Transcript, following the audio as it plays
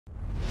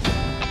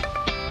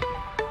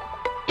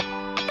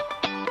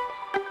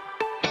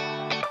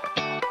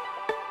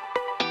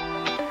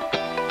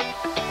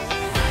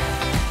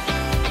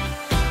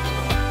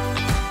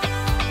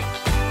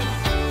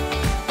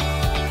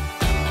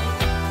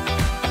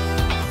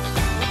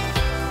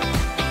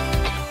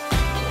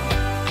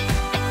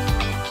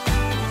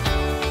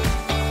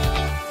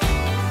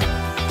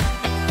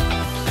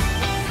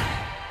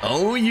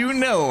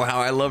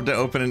I love to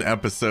open an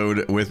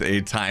episode with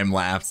a time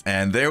lapse,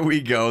 and there we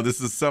go.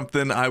 This is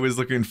something I was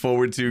looking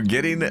forward to,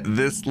 getting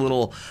this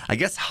little, I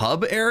guess,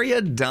 hub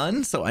area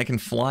done so I can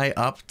fly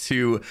up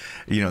to,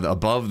 you know,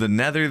 above the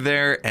nether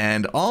there.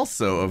 And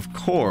also, of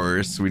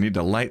course, we need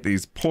to light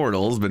these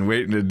portals. Been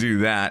waiting to do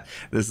that.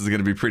 This is going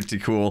to be pretty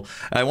cool.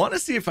 I want to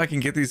see if I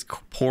can get these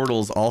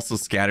portals also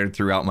scattered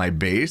throughout my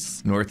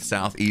base, north,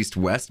 south, east,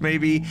 west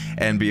maybe,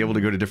 and be able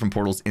to go to different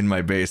portals in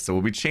my base. So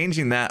we'll be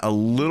changing that a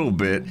little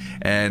bit.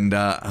 And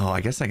oh,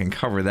 I guess I can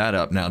cover that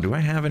up now. Do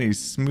I have any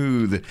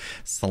smooth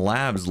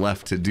slabs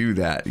left to do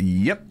that?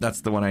 Yep,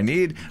 that's the one I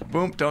need.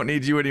 Boom, don't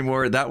need you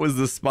anymore. That was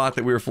the spot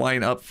that we were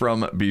flying up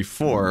from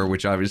before,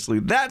 which obviously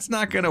that's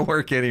not going to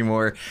work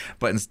anymore.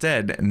 But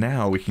instead,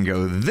 now we can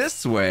go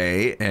this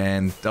way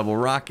and double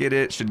rocket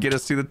it. Should get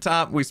us to the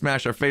top. We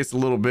smash our face a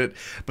little bit,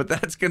 but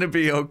that's going to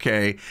be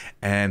okay.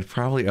 And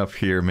probably up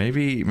here,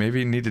 maybe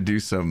need to do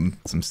some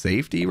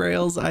safety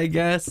rails, I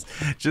guess,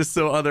 just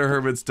so other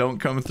hermits don't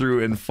come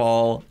through and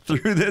fall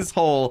through this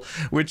hole,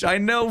 which I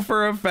know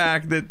for a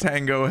fact that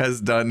Tango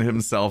has done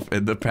himself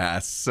in the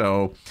past.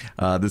 So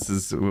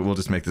we'll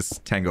just make this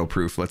Tango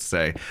proof, let's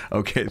say.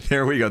 Okay,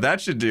 there we go.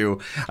 That should do.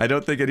 I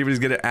don't think anybody's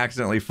going to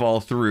accidentally fall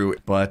through,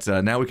 but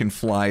now we can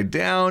fly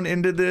down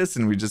into this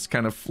and we just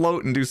kind of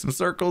float and do some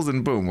circles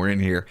and boom, we're in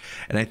here.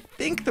 And I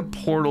think the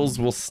portals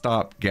will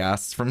stop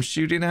gas from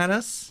shooting at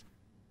us.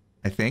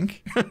 I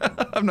think.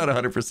 I'm not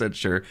 100%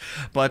 sure.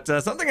 But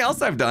something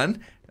else I've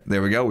done,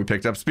 there we go, we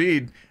picked up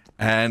speed.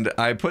 And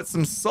I put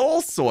some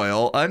soul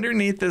soil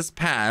underneath this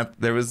path.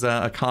 There was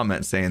a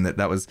comment saying that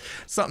that was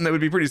something that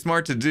would be pretty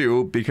smart to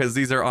do because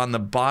these are on the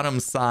bottom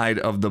side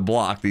of the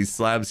block, these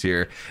slabs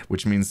here,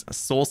 which means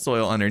soul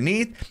soil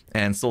underneath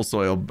and soul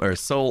soil, or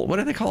soul, what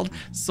are they called?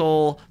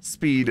 Soul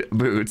speed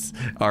boots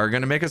are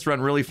going to make us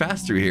run really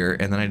fast through here.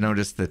 And then I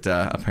noticed that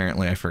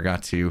apparently I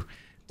forgot to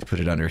put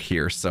it under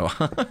here, so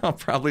I'll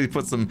probably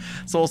put some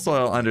soul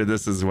soil under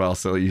this as well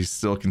so you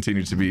still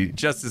continue to be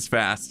just as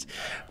fast.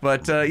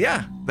 But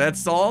yeah,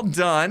 that's all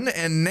done,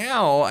 and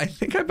now I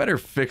think I better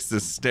fix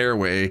this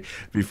stairway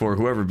before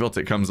whoever built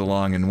it comes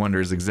along and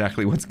wonders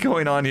exactly what's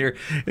going on here.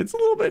 It's a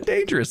little bit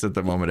dangerous at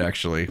the moment,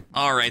 actually.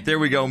 All right, there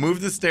we go.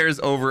 Move the stairs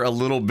over a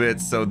little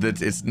bit so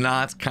that it's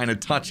not kind of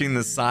touching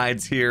the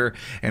sides here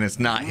and it's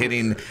not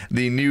hitting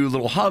the new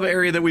little hub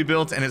area that we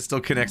built, and it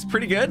still connects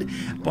pretty good.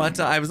 But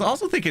I was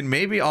also thinking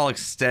maybe I'll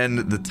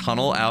extend the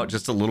tunnel out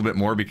just a little bit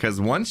more,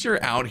 because once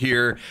you're out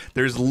here,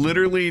 there's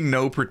literally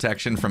no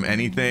protection from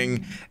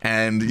anything,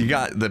 and you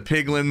got the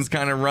piglins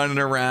kind of running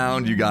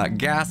around, you got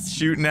gas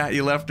shooting at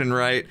you left and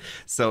right,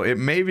 so it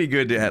may be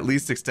good to at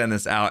least extend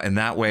this out, and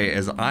that way,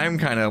 as I'm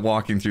kind of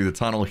walking through the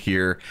tunnel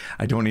here,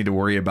 I don't need to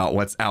worry about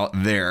what's out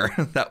there.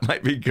 That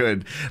might be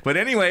good. But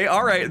anyway,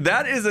 all right,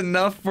 that is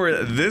enough for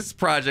this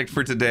project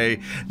for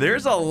today.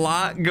 There's a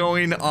lot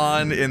going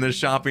on in the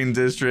shopping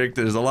district.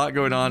 There's a lot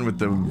going on with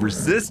the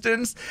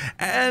Resistance,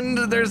 and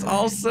there's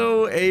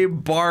also a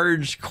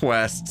barge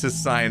quest to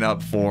sign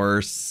up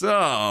for.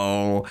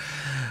 So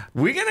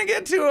we're gonna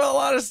get to a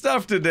lot of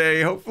stuff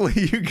today. Hopefully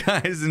you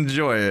guys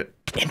enjoy it.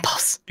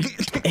 Impulse.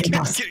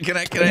 Can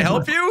I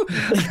help you?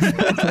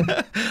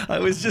 I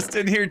was just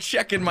in here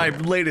checking my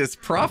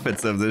latest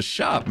profits of this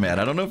shop, man.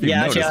 I don't know if you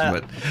noticed,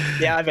 but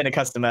yeah, I've been a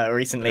customer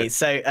recently.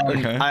 So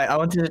okay. I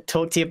wanted to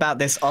talk to you about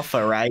this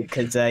offer, right?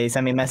 Because you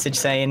sent me a message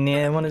saying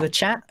you wanted to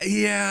chat.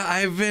 Yeah,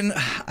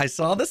 I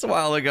saw this a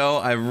while ago.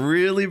 I've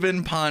really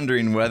been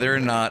pondering whether or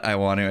not I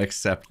want to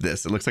accept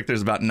this. It looks like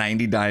there's about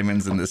 90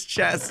 diamonds in this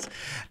chest.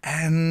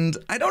 And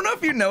I don't know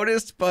if you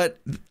noticed, but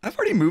I've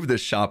already moved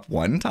this shop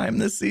one time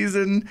this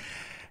season.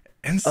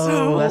 And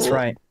so, oh, that's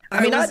right.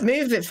 I mean, I'd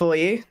move it for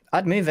you.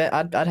 I'd move it.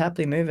 I'd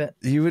happily move it.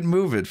 You would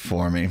move it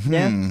for me.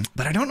 Yeah.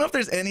 But I don't know if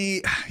there's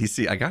any. You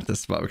see, I got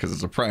this spot because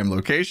it's a prime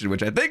location,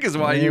 which I think is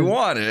why you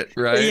want it,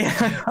 right?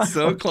 Yeah.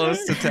 So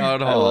close to town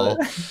hall.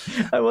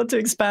 I want to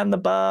expand the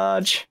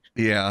barge.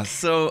 Yeah.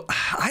 So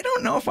I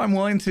don't know if I'm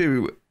willing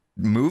to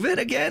move it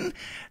again.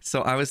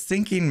 So I was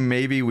thinking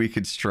maybe we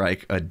could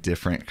strike a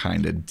different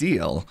kind of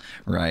deal,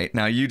 right?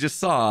 Now you just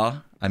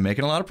saw I'm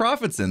making a lot of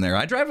profits in there.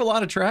 I drive a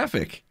lot of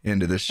traffic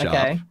into this shop.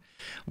 Okay.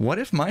 What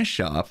if my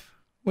shop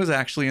was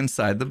actually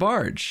inside the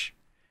barge?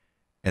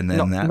 And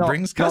then that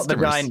brings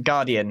customers. Not the giant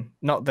guardian,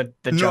 not the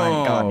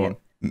giant guardian.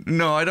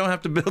 No, I don't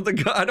have to build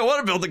I don't want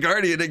to build the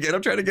guardian again.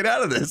 I'm trying to get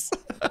out of this.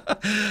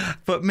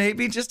 But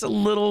maybe just a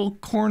little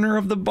corner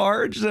of the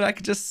barge that I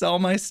could just sell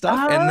my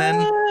stuff, and then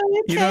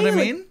you know what I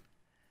mean?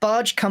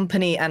 Barge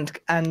company and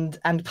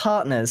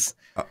partners.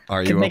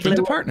 Are you open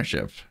to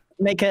partnership?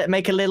 Make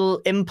a little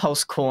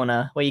impulse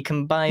corner where you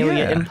can buy all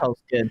your impulse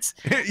goods.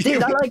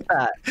 Dude, I like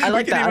that. I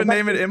like that. We can even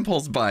name it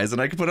impulse buys, and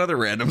I can put other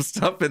random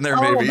stuff in there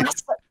maybe.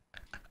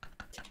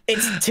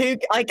 It's too.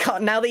 I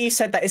can't. Now that you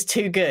said that, it's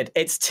too good.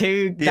 It's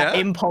too. That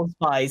impulse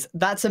buys.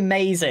 That's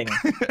amazing.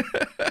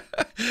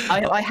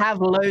 I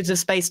have loads of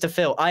space to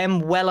fill. I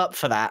am well up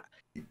for that.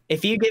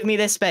 If you give me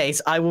this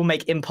space, I will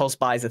make impulse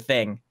buys a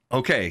thing.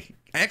 Okay.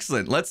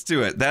 Excellent. Let's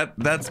do it.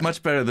 That's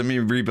much better than me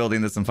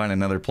rebuilding this and finding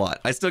another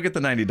plot. I still get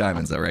the 90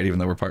 diamonds though, right? Even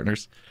though we're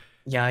partners.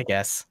 Yeah, I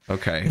guess.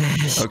 Okay.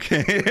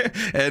 Okay.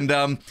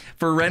 And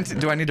for rent,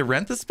 do I need to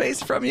rent the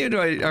space from you?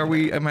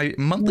 Am I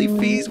monthly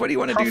fees? What do you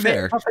want to do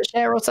there? Profit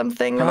share or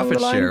something?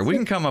 Profit share. We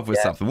can come up with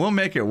something. We'll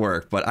make it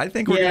work. But I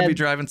think we're going to be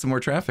driving some more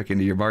traffic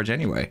into your barge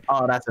anyway.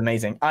 Oh, that's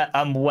amazing.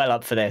 I'm well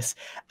up for this.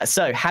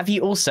 So have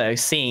you also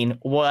seen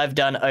what I've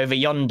done over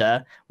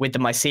yonder with the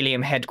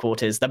Mycelium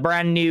headquarters? The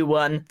brand new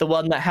one, the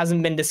one that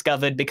hasn't been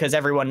discovered because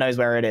everyone knows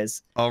where it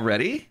is.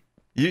 Already?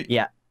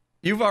 Yeah.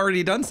 You've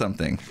already done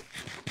something.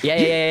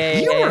 Yeah.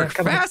 You work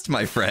fast,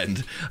 my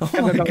friend. Oh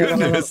my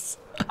goodness.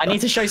 I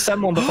need to show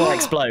someone before I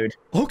explode.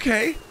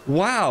 Okay.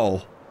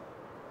 Wow.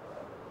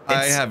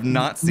 I have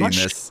not seen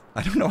this.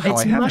 I don't know how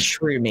I haven't. It's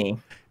mushroomy.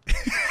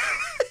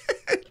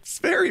 It's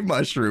very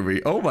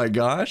mushroomy. Oh my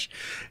gosh.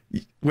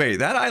 Wait,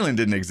 that island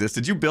didn't exist.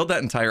 Did you build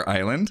that entire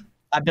island?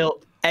 I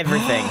built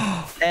everything.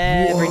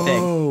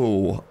 Everything.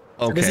 Whoa.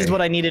 Okay. So this is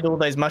what I needed all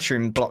those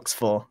mushroom blocks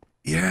for.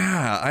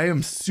 Yeah, I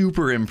am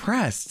super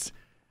impressed.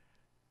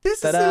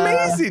 This is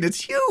amazing.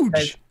 It's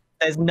huge.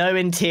 There's no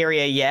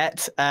interior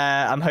yet.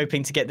 I'm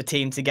hoping to get the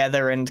team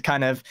together and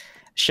kind of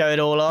show it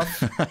all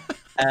off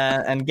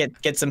and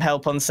get some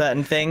help on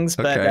certain things.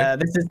 But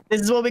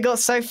this is what we got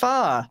so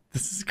far.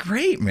 This is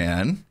great,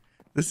 man.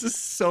 This is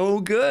so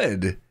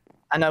good.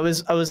 And I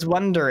was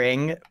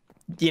wondering,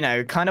 you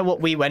know, kind of what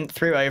we went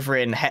through over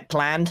in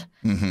Hetland.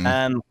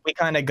 We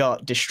kind of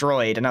got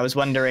destroyed, and I was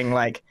wondering,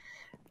 like,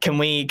 can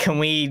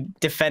we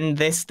defend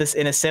this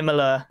in a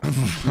similar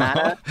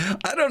manner?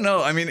 I don't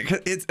know. I mean,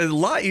 it's a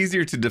lot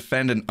easier to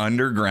defend an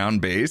underground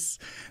base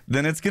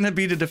than it's going to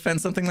be to defend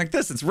something like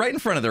this. It's right in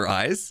front of their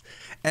eyes.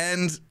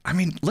 And I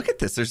mean, look at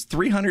this. There's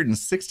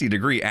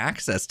 360-degree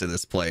access to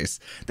this place.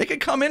 They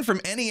could come in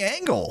from any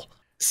angle.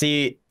 So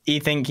you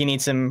think you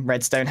need some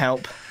redstone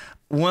help?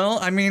 Well,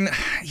 I mean,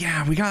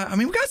 yeah, we got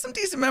some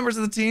decent members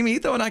of the team.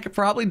 Etho and I could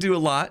probably do a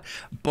lot,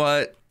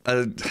 but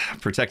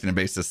protecting a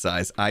base this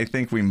size, I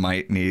think we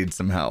might need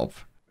some help.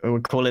 We'll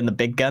call in the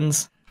big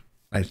guns.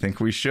 I think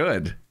we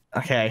should.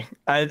 Okay,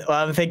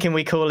 I'm thinking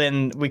we call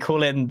in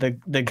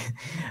the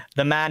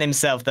man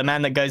himself, the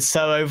man that goes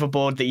so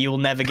overboard that you'll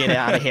never get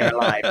out of here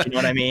alive. You know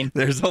what I mean?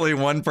 There's only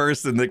one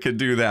person that could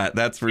do that.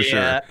 That's for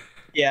sure.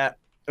 Yeah.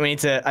 I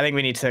think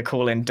we need to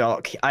call in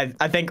Doc. I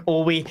think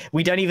we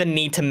don't even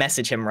need to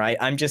message him, right?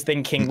 I'm just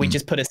thinking we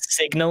just put a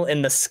signal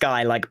in the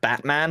sky like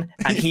Batman,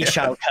 and he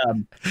shall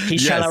come. He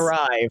shall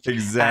arrive.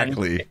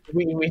 Exactly.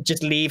 And we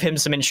just leave him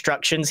some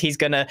instructions. He's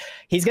gonna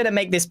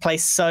make this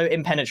place so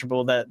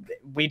impenetrable that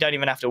we don't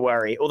even have to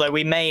worry. Although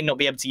we may not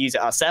be able to use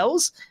it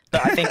ourselves,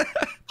 but I think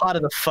part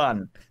of the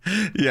fun.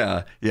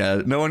 Yeah.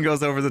 No one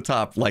goes over the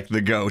top like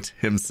the GOAT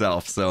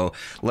himself. So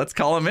let's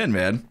call him in,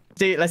 man.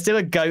 Let's do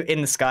a goat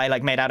in the sky,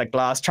 like made out of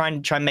glass. Try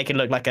and make it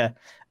look like a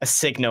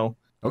signal.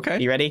 Okay.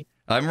 You ready?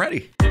 I'm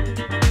ready.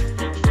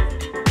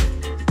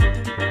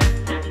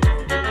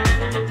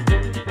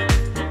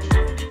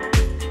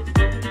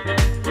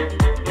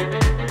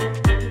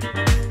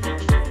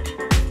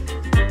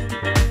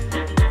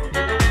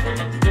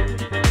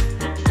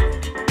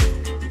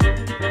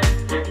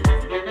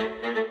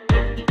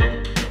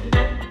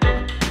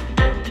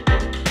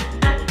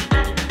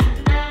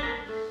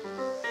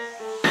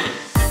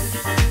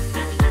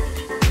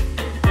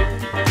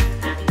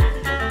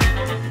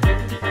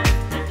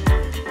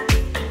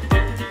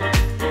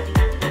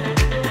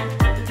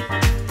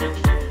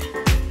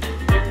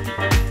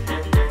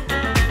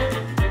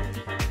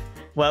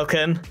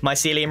 Welcome,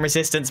 Mycelium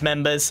Resistance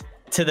members,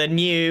 to the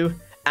new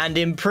and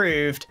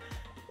improved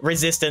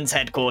Resistance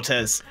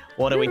headquarters.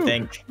 What do we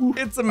think?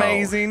 It's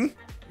amazing.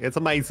 It's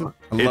amazing.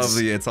 I love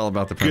it's all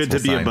about the good to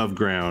be sign. above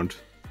ground.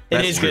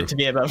 It is good to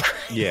be above ground.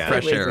 Yeah.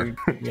 Fresh air.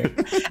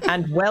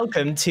 And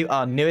welcome to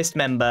our newest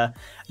member,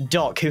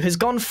 Doc, who has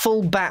gone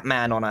full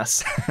Batman on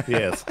us.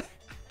 Yes.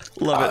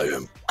 Love it. I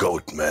am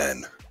Goat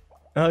Man.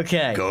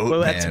 Okay.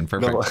 Goat man.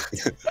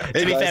 Perfect.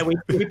 To be fair, we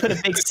put a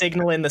big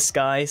signal in the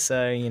sky,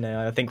 so, you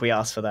know, I think we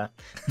asked for that.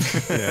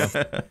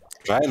 Yeah.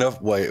 Kind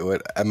of. Wait,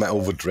 am I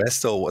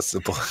overdressed or what's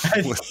the point?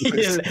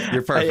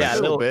 You're perfect. Yeah,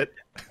 A little bit.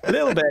 A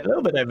little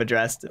bit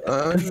overdressed.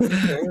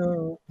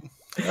 Oh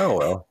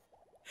well.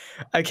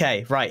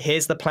 Okay, right.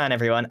 Here's the plan,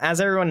 everyone.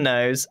 As everyone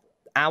knows,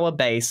 our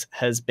base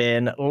has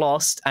been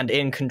lost and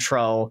in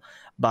control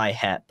by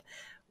HEP.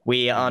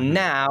 We are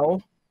now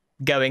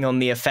going on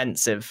the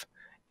offensive.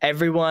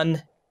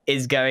 Everyone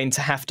is going to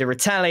have to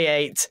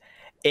retaliate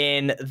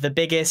in the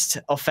biggest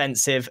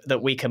offensive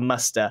that we can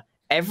muster.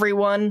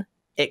 Everyone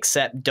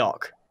except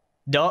Doc.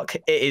 Doc,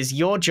 it is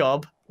your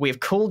job. We've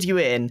called you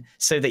in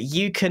so that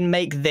you can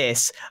make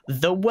this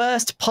the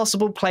worst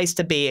possible place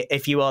to be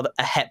if you are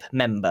a HEP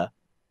member.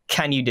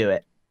 Can you do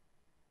it?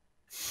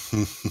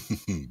 I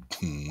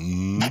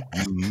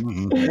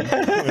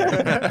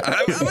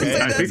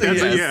think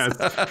that's a yes.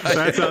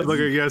 That sounds like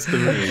a yes to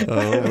me.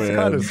 Oh, man. It's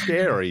kind of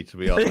scary, to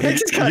be honest.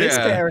 It's kind of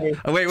scary.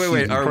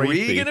 Wait. Are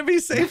we going to be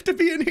safe to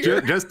be in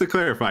here? Just to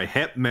clarify,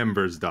 HEP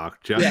members,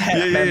 Doc. Just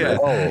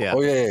Yeah.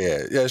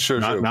 Yeah, sure.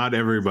 not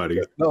everybody.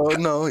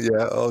 No,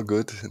 yeah, all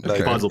good.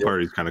 Puzzle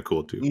party is kind of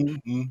cool too.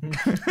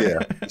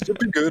 Yeah, it should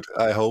be good,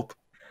 I hope.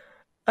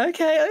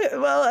 Okay,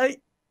 well,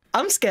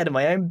 I'm scared of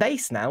my own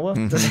base now. We'll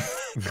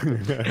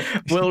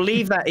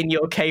leave that in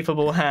your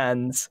capable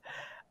hands.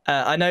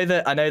 I know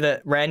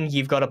that Ren,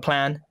 you've got a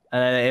plan. I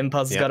know that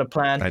Impulse has got a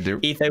plan. I do.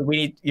 Etho,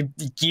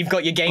 you've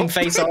got your game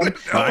face on.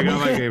 I got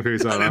my game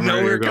face on.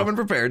 No, we're coming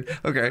prepared.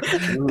 Okay.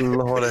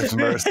 Lord have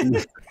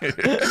mercy.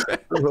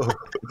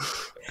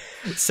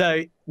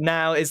 So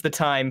now is the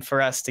time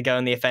for us to go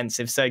on the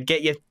offensive. So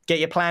get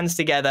your plans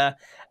together,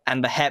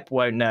 and the HEP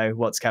won't know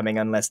what's coming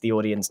unless the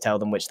audience tell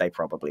them, which they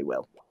probably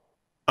will.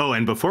 Oh,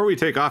 and before we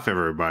take off,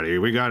 everybody,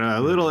 we got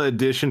a little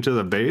addition to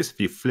the base. If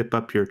you flip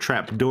up your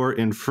trap door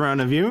in front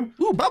of you.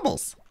 Ooh,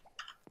 bubbles.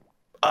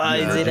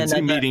 Is it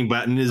the meeting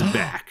button is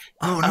back.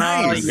 Oh,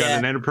 nice. You got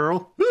an ender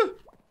pearl?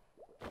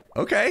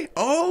 Okay.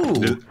 Oh.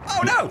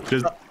 No.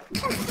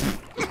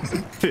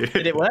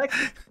 Did it work?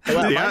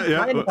 Well,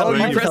 yeah. You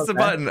press the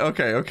button.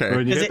 Okay.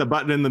 When you hit the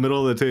button in the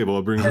middle of the table,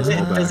 it brings it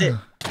back. Does it?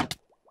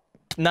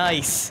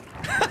 Nice.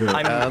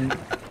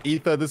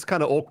 Ether, this is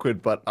kind of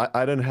awkward, but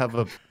I don't have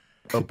a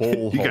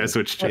ball. You guys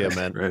switch chairs,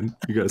 man.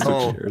 You guys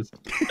switch chairs.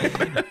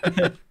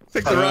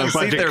 Pick the wrong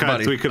seat there,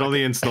 buddy. We could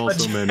only install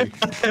so many.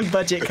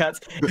 Budget cuts.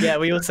 Yeah,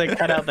 we also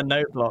cut out the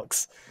note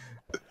blocks.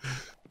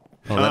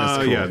 Oh, that is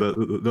cool. Yeah,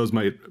 those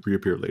might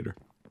reappear later.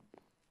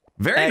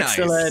 Very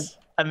Excellent. nice.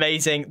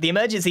 Amazing. The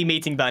emergency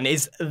meeting button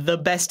is the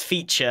best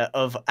feature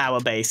of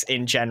our base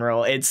in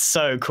general. It's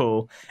so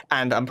cool.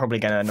 And I'm probably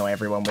going to annoy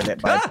everyone with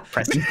it by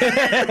pressing.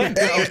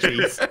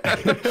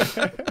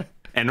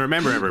 And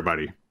remember,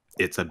 everybody,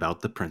 it's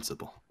about the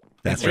principle.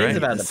 That's It right. is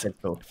about the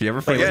principle. If you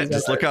ever forget,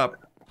 just look up.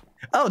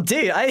 Oh,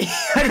 dude, I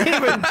didn't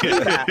even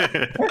do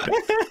that.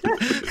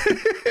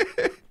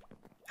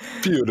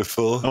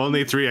 Beautiful.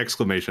 Only 3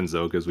 exclamations,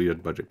 though, because we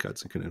had budget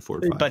cuts. You couldn't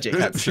afford 5. Budget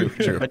cuts. True.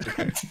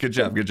 Good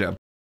job.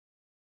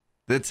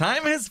 The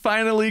time has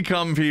finally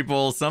come,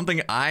 people.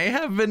 Something I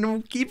have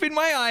been keeping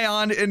my eye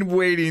on and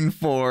waiting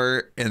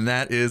for, and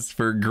that is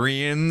for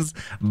GRIAN'S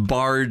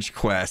Barge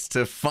quest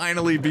to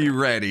finally be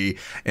ready.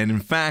 And in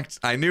fact,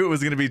 I knew it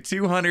was going to be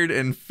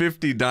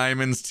 250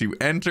 diamonds to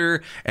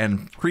enter,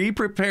 and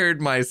pre-prepared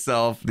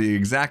myself the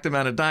exact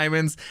amount of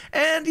diamonds,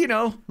 and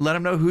let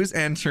them know who's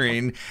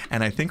entering.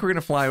 And I think we're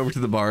going to fly over to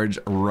the barge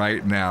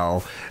right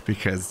now,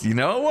 because you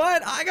know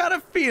what? I got a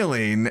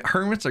feeling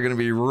Hermits are going to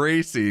be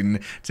racing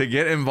to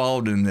get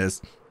involved in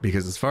this,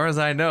 because as far as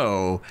I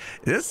know,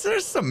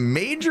 there's some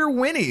major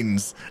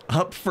winnings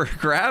up for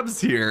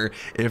grabs here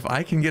if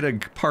I can get a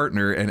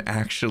partner and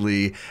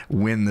actually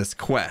win this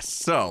quest.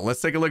 So let's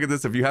take a look at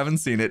this. If you haven't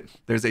seen it,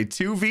 there's a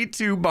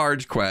 2v2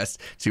 barge quest,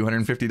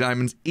 250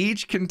 diamonds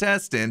each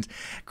contestant.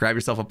 Grab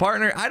yourself a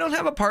partner. I don't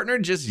have a partner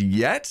just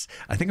yet.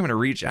 I think I'm going to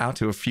reach out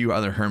to a few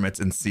other hermits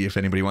and see if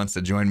anybody wants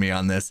to join me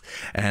on this.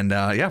 And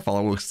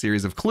follow a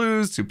series of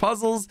clues to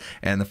puzzles,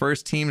 and the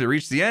first team to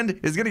reach the end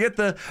is going to get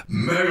the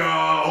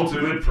mega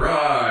ultimate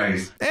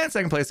prize. And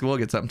second place will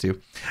get something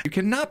too. You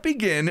cannot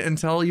begin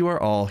until you are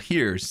all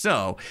here.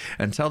 So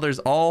until there's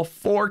all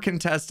 4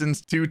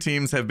 contestants, 2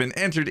 teams have been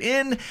entered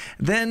in,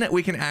 then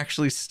we can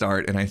actually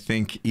start. And I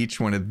think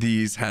each one of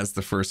these has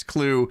the first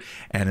clue,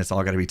 and it's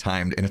all got to be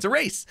timed, and it's a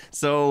race.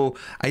 So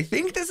I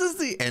think this is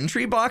the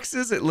entry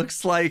boxes. It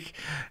looks like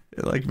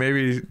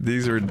maybe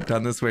these are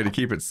done this way to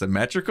keep it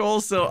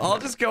symmetrical. So I'll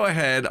just go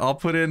ahead. I'll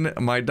put in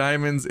my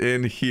diamonds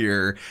in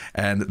here,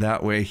 and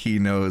that way he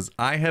knows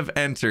I have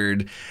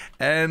entered.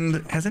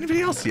 And has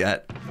anybody else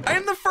yet? I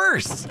am the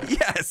first.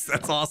 Yes,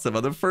 that's awesome.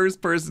 I'm the first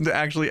person to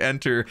actually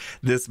enter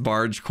this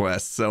barge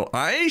quest. So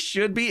I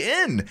should be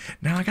in.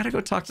 Now I got to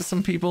go talk to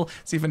some people,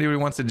 see if anybody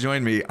wants to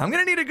join me. I'm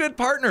going to need a good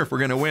partner if we're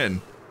going to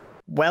win.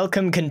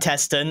 Welcome,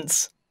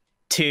 contestants,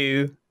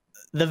 to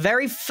the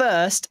very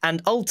first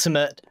and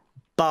ultimate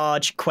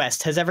barge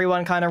quest. Has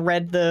everyone kind of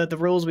read the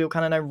rules? We all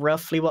kind of know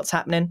roughly what's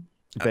happening?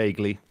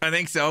 Vaguely. I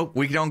think so.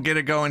 We don't get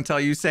a go until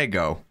you say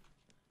go.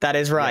 That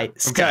is right.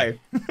 Yeah. Okay.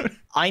 So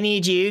I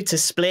need you to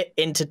split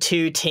into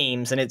 2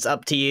 teams, and it's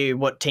up to you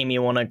what team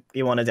you want to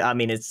do. I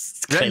mean,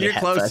 it's clearly you're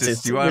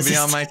closest. You want to be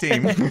on my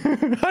team?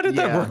 How did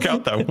that work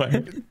out that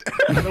way?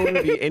 I don't want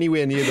to be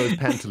anywhere near those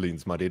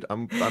pantaloons, my dude.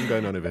 I'm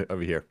going on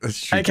over here. That's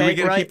true. Okay, Do we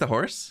get to right. keep the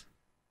horse?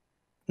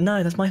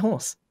 No, that's my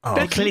horse. Oh,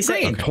 It clearly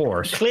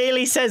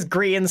says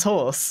GRIAN'S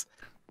horse.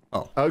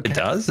 Oh, Okay. It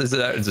does? Is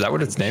that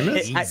what its name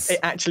is? It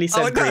actually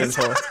says it GRIAN'S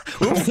does. horse.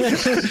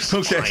 Oops.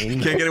 Okay,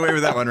 can't get away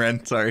with that one,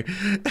 Ren. Sorry.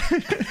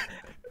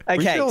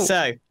 Okay, feel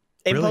so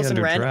Impulse and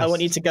Ren, I underdressed.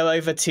 want you to go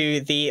over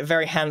to the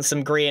very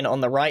handsome GRIAN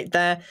on the right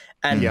there,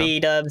 and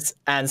B-Dubs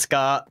and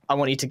Scar, I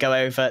want you to go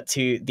over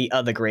to the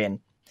other GRIAN.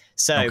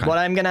 So what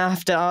I'm going to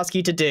have to ask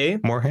you to do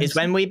is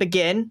when we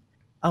begin...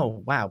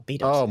 Oh, wow,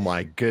 B-Dubs. Oh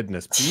my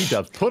goodness.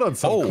 B-Dubs, put on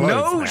some clothes,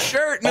 No man.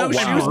 shirt, no Oh,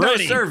 wow. shoes, no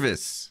Ready.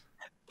 service.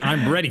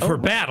 I'm ready for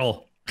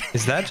battle.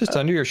 Is that just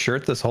under your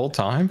shirt this whole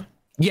time?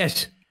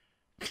 Yes.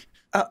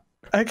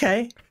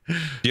 Okay. Do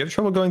you have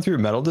trouble going through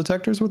metal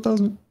detectors with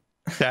those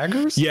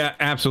daggers? Yeah,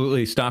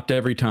 absolutely. Stopped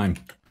every time.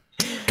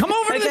 Come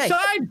over to the Okay.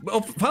 side.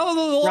 Oh, follow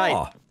the law.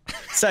 Right.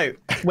 So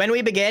when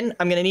we begin,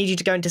 I'm going to need you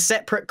to go into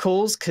separate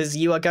calls because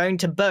you are going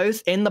to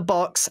both, in the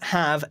box,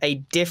 have a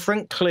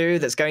different clue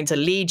that's going to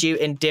lead you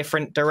in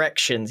different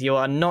directions. You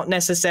are not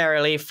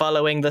necessarily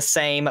following the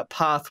same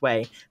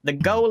pathway. The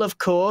goal, of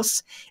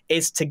course,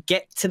 is to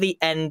get to the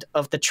end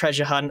of the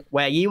treasure hunt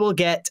where you will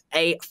get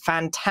a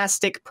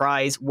fantastic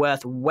prize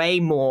worth way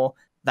more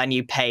than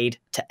you paid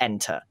to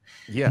enter.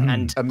 Yeah,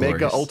 and a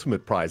mega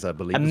ultimate prize, I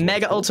believe. A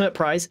mega ultimate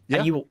prize, yeah.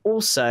 And you will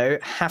also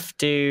have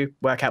to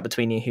work out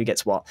between you who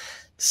gets what.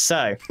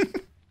 So,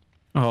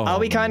 are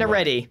we kind of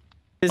ready?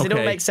 Does it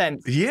all make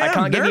sense? Yeah, I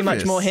can't give you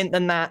much more hint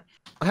than that.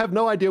 I have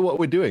no idea what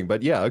we're doing,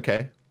 but yeah,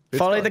 okay.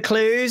 Follow the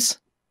clues,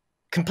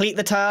 complete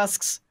the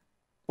tasks,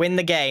 win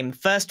the game.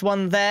 First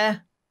one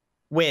there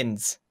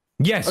wins.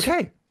 Yes.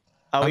 Okay.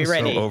 Are we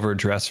ready? I'm so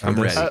overdressed for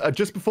this.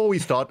 Just before we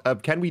start,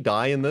 can we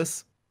die in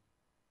this?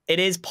 It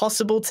is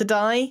possible to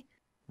die.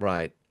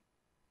 Right.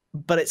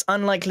 But it's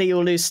unlikely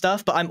you'll lose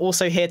stuff. But I'm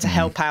also here to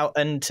help out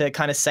and to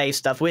kind of save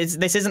stuff.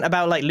 This isn't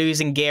about like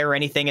losing gear or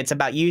anything. It's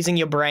about using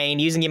your brain,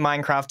 using your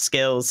Minecraft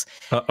skills.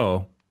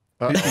 Uh-oh.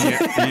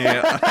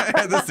 Yeah, I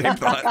had the same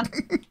thought.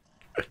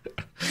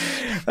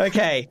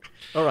 Okay.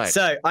 All right.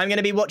 So I'm going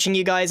to be watching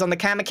you guys on the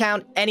cam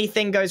account.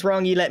 Anything goes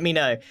wrong, you let me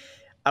know.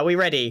 Are we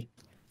ready?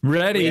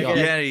 Ready. We're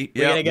going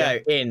to go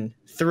in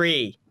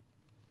 3,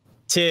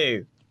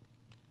 2,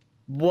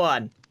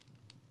 1.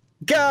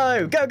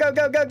 Go! Go, go,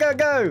 go, go, go,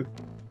 go!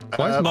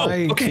 Why does my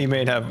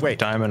teammate have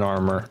diamond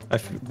armor?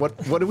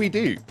 What do we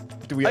do?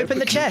 Do we open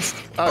the chest?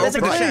 Oh, there's a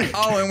clue.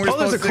 Oh, and we're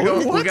supposed to go.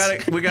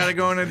 We gotta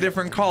go in a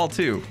different call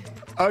too.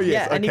 Oh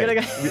yes. Yeah, and you gotta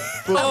go.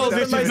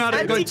 This is not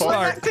a good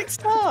start.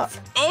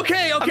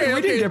 Okay.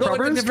 We didn't get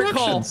proper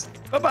instructions.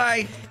 Bye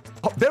bye.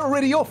 Oh, they're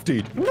already off,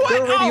 dude. What?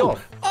 They're already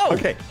off. Oh.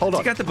 Okay, hold on.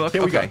 You got the book.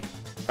 Here we go.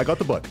 I got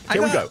the book.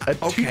 Here we go.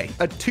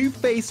 A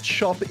two-faced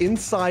shop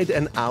inside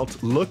and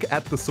out. Look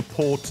at the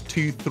support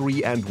 2,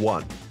 3, and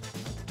 1.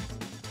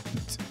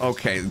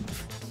 Okay.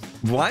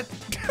 What?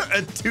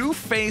 A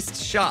two-faced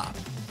shop.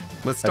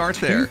 Let's start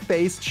there.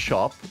 Two-faced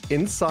shop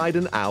inside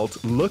and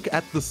out. Look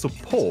at the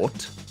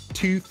support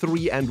 2,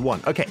 3, and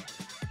 1. Okay.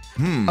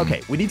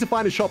 Okay, we need to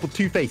find a shop with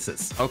 2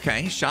 faces.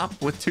 Okay, shop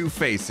with 2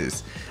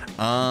 faces.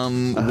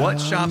 What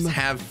shops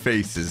have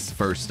faces,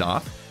 first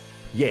off?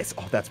 Yes.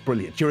 Oh, that's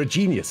brilliant. You're a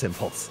genius,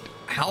 Impulse.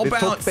 How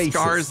about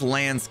Scar's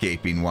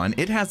landscaping one?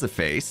 It has a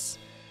face.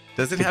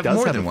 Does it have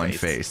more than one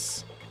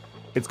face?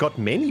 It's got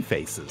many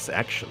faces,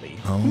 actually.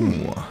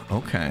 Oh,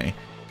 okay.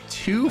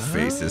 2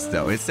 faces,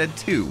 though. It said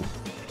 2.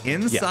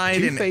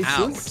 Inside and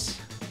out.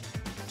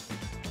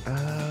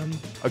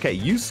 Okay,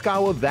 you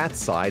scour that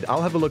side.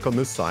 I'll have a look on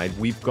this side.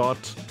 We've got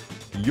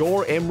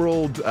your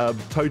emerald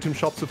totem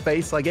shop's a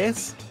face, I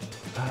guess.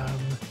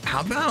 How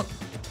about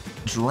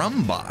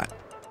Drumbot?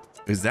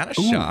 Is that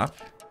a shop?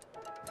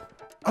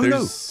 Oh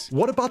no!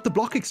 What about the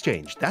block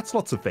exchange? That's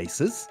lots of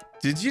faces.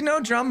 Did you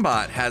know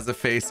Drumbot has a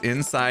face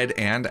inside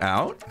and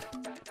out?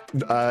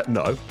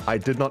 No, I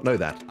did not know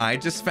that. I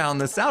just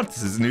found this out.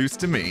 This is news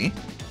to me.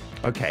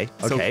 Okay,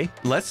 So okay.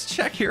 let's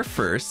check here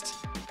first.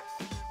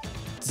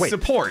 Wait.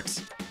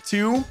 Support.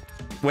 2.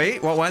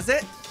 Wait, what was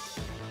it?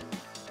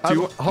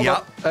 2. Hold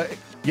on.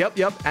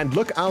 Yep. And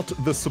look out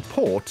the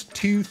support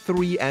 2,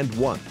 3, and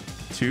 1.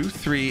 2,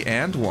 3,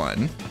 and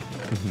 1.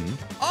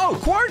 Oh,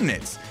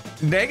 coordinates.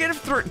 Negative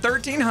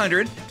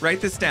 1300.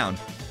 Write this down.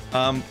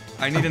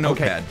 I need a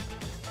notepad.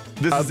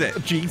 This is it.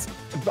 Jeez,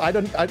 I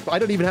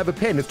don't even have a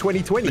pen. It's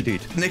 2020,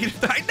 dude.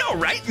 I know,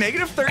 right?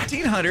 Negative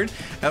 1300.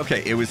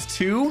 Okay, it was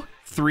 2,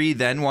 3,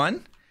 then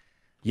 1.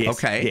 Yes.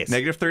 Okay. Yes.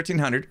 Negative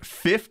 1300.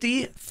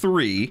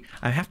 53.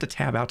 I have to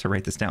tab out to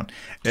write this down.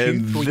 2,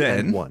 3, then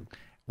and 1.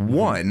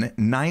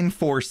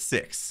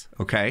 1946.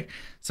 Okay.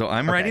 So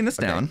I'm writing this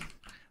down.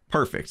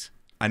 Perfect.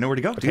 I know where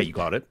to go. Okay, you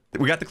got it.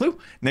 We got the clue.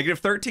 Negative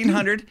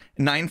 1300,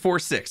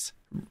 946.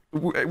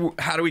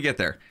 How do we get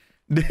there?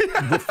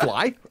 The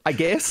fly, I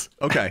guess.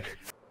 Okay.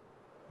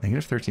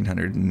 Negative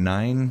 1300,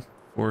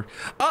 94.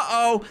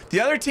 Uh-oh. The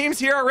other team's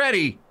here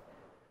already.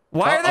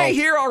 Why are they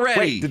here already?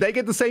 Wait, did they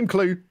get the same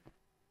clue?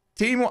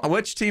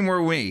 Which team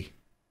were we?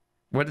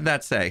 What did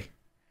that say?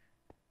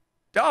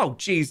 Oh,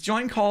 geez.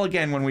 Join call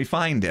again when we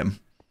find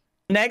him.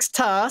 Next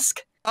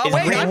task. Oh,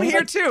 wait. I'm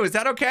here too. Is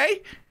that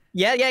okay?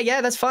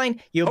 Yeah, that's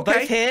fine. You're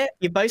both here.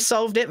 You both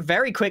solved it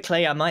very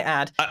quickly, I might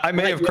add. I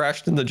may have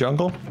crashed in the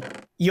jungle.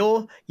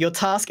 Your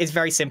task is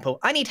very simple.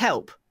 I need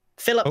help.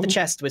 Fill up the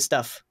chest with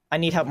stuff. I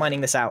need help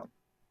mining this out.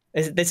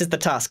 This is the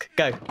task.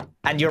 Go.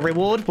 And your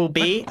reward will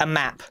be a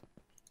map.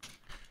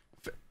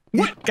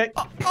 What? Go.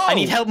 I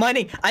need help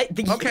mining.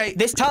 Okay.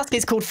 This task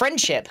is called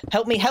friendship.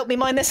 Help me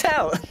mine this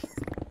out.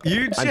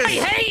 I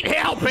hate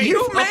helping.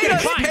 You made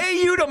us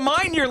pay you to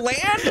mine your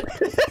land?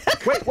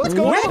 Wait, what's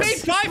going on? We made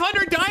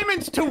 500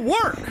 diamonds to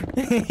work.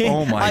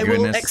 Oh my goodness. I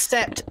will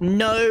accept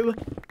no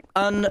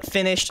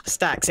unfinished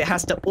stacks. It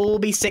has to all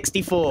be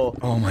 64.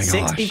 Oh my gosh.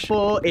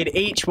 64 in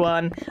each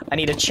one. I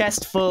need a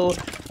chest full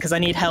because I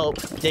need help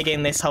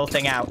digging this whole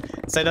thing out.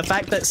 So the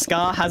fact that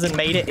Scar hasn't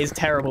made it is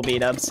terrible,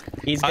 B-dubs.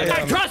 He's good.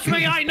 Trust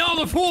me, I know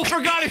the fool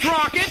forgot his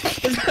rocket.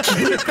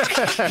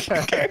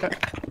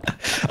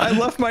 I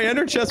left my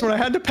ender chest when I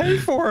had to pay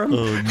for him.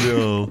 Oh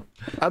no.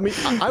 I mean,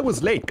 I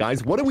was late,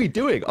 guys. What are we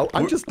doing? Oh,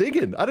 I'm just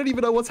digging. I don't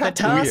even know what's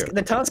happening here.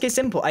 The task is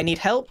simple. I need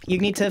help. You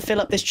need to fill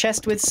up this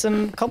chest with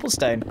some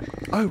cobblestone.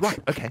 Oh, right.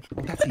 Okay.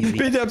 Well, that's easy.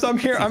 B-Dubs, I'm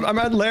here. I'm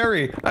at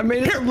Larry. I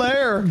made it to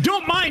Lair.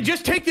 Don't mind.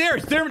 Just take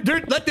theirs.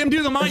 Let them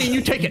do the mining.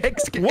 You take it.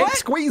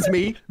 Excuse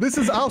me. This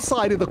is our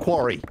side of the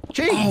quarry.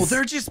 Jeez. Oh,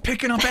 they're just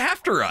picking up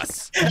after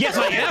us. Yes,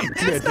 I am.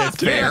 That's not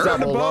fair.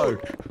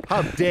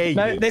 How dare you?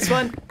 No, this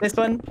one.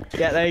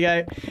 Yeah, there you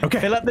go. Okay.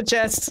 Fill up the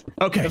chest.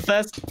 Okay. The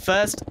first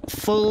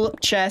full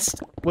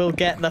chest will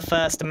get the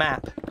first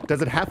map.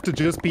 Does it have to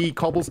just be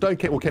cobblestone,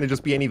 or can it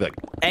just be anything?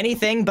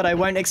 Anything, but I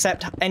won't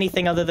accept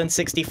anything other than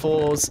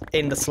 64s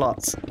in the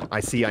slots. I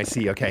see.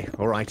 Okay.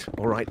 All right.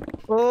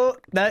 Oh,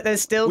 no,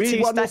 there's still We need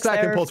two one more stacks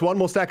stack, there. Impulse. One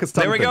more stack of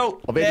something. There we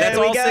go. Of it. That's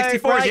all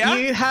 64s, Right, yeah?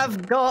 you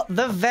have got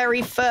the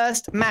very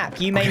first map.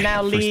 You may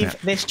now leave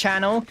this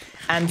channel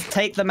and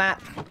take the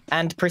map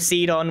and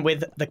proceed on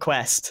with the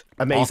quest.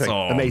 Amazing.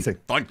 Awesome. Amazing.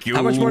 Thank you.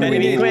 How much more do we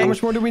Quick. need? How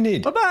much more do we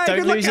need? Bye-bye. Don't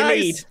Good luck, lose your guys.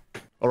 lead.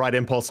 All right,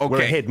 Impulse. We're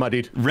Okay. ahead, my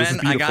dude. This is Ren, I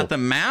beautiful. got the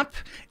map.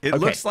 It Okay,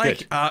 looks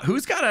like good.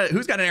 who's got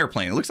an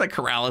airplane? It looks like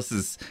Corrales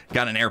has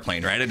got an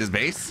airplane, right, at his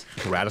base.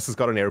 Corrales has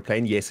got an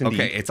airplane. Yes, indeed.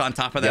 Okay, it's on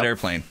top of that Yep.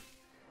 airplane.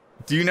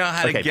 Do you know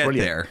how to get brilliant.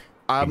 there?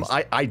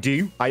 I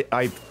do.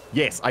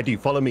 Yes, I do.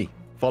 Follow me.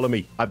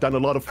 I've done a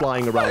lot of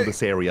flying around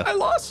this area. I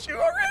lost you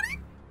already.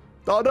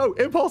 Oh no,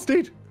 Impulse,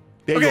 dude.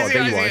 There Okay, you are.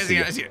 There you are. I I see see you,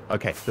 you. I see you.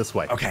 Okay, this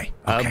way. Okay.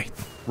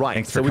 Right.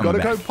 Thanks So for we got to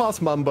coming go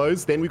past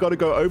Mumbo's, then we got to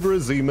go over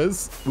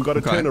Azuma's. We got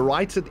to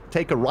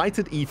take a right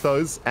at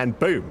Ethos, and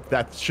boom,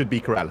 that should be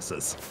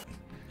Corrales's.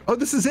 Oh,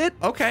 this is it.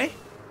 Okay.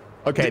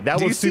 Okay, that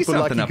do you was see super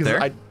lucky something up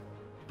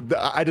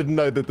because I didn't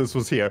know that this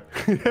was here.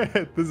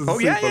 This is Oh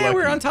yeah, super yeah, lucky.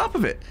 we're on top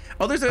of it.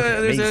 Oh, there's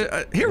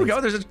a here we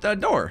go. There's a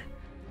door.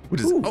 What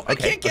is? Ooh, I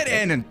okay, can't get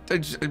in, and I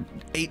just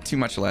ate too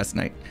much last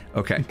night.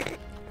 Okay.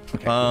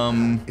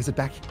 Is it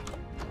back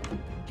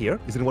here?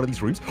 Is it in one of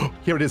these rooms?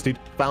 Here it is, dude.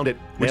 Found it.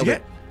 What'd Nailed you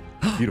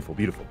it. Beautiful.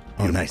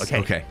 Oh, nice. Okay.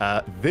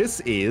 Okay. This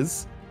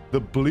is the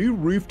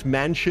blue-roofed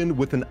mansion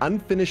with an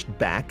unfinished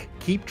back.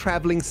 Keep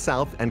traveling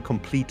south and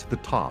complete the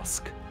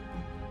task.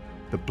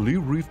 The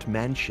blue-roofed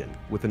mansion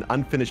with an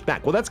unfinished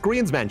back. Well, that's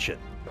GRIAN'S mansion.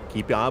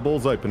 Keep your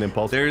eyeballs open,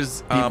 Impulse. There's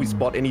See if we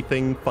spot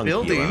anything funky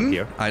around building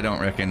here. I don't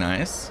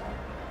recognize.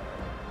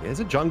 There's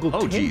a jungle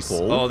Oh temple. jeez.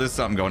 Oh, there's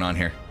something going on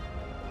here.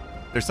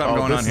 There's something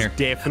going on this here. is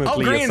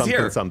definitely Oh, GRIAN'S something,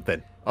 here.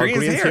 something. GRIAN'S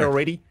GRIAN'S here. here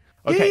already?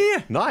 Okay,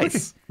 Yeah.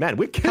 nice. Man,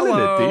 we're killing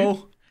Hello. it,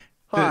 dude.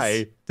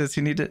 Hi. Does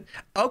he need to?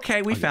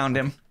 Okay, we found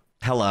him.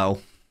 Hello.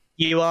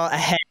 You are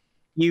ahead.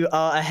 Yeah.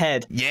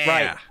 Right.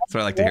 That's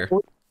what I like to hear.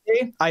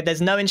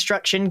 There's no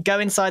instruction. Go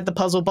inside the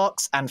puzzle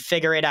box and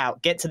figure it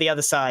out. Get to the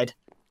other side.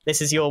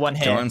 This is your one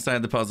here. Go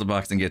inside the puzzle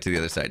box and get to the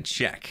other side.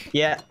 Check.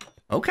 Yeah.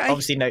 Okay.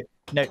 Obviously,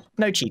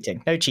 no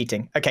cheating. No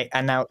cheating. Okay,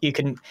 and now you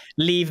can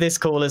leave this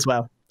call as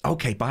well.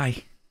 Okay. Bye.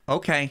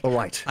 Okay. All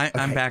right. I'm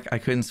Okay. back. I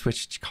couldn't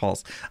switch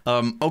calls.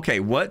 Okay.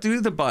 What do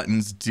the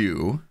buttons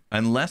do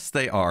unless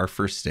they are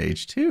for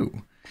stage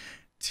 2?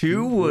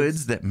 2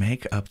 woods that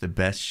make up the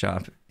best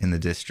shop in the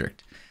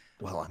district.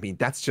 Well, I mean,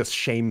 that's just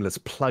shameless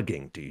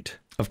plugging, dude.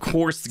 Of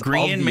course,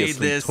 Grian made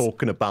Obviously this.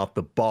 talking about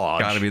the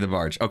barge. Gotta be the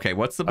barge. Okay,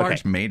 what's the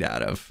barge made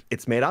out of?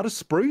 It's made out of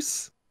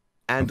spruce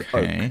and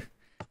Okay.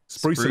 oak.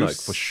 Spruce and oak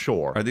Spruce. for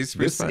sure. Are these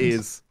spruce This buttons?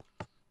 is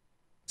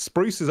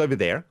spruce is over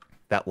there.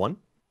 That one.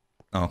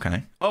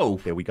 Okay. Oh,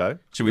 There we go.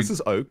 Should we- This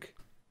is oak,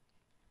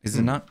 is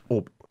it not?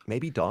 or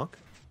maybe dark.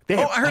 There.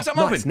 Oh, I heard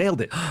something nice. open.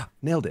 Nailed it.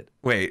 Nailed it.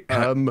 Wait.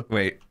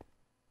 Okay.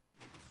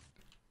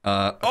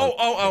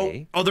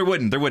 Oh, they're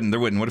wooden. They're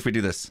wooden. What if we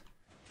do this?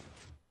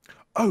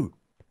 Oh,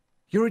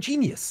 you're a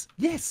genius.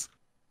 Yes.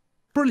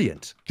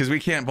 Brilliant. Because we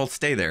can't both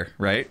stay there,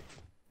 right?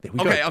 There we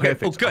Okay, go. okay.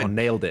 Perfect. Oh, good.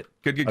 Nailed it.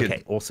 Good.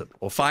 Okay, awesome.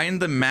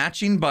 Find the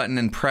matching button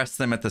and press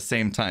them at the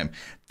same time.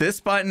 This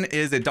button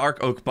is a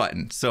dark oak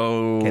button.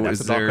 So Okay,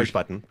 that's is a dark there oak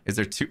button. Is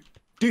there 2?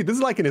 Dude, this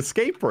is like an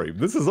escape room.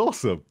 This is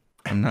awesome.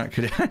 I'm not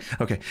good.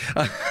 Okay. Okay.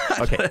 I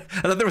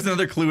thought there was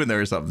another clue in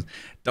there or something.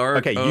 Dark.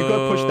 Okay, you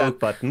go push that oak.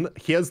 button.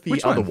 Here's the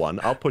Which other one? one.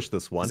 I'll push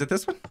this one. Is it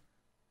this one?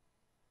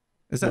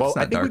 Is that Well, not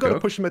I think we dark got to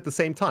oak? push them at the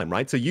same time,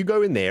 right? So you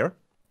go in there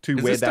to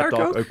Is where this that dark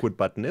dark oak? oak wood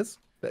button is.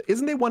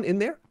 Isn't there one in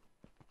there?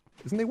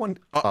 Isn't there one?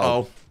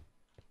 Uh-oh.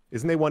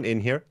 Isn't there one in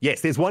here?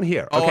 Yes, there's one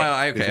here. Oh,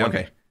 Okay. okay, there's one okay.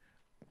 here.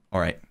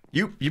 All right.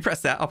 You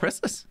press that. I'll press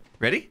this.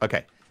 Ready?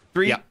 Okay.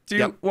 3, Yep, 2,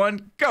 yep.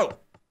 1, go.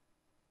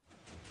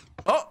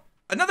 Oh,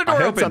 another door I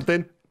heard opened.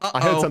 something. I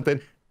heard Uh-oh.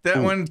 something. That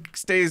Ooh. one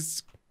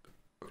stays.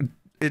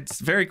 It's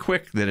very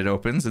quick that it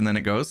opens and then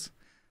it goes.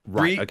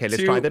 Right. 3, Okay,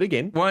 let's 2, try that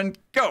again. 1,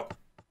 go.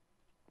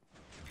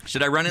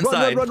 Should I run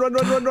inside?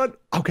 Run.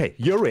 Okay,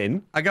 you're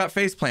in. I got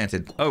face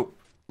planted. Oh,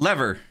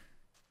 lever.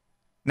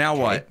 Now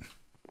what?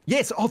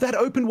 Yes. Oh, that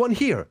opened one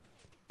here.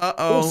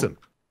 Uh-oh. Awesome.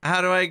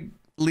 How do I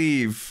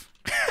leave?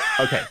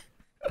 Okay.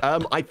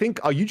 I think,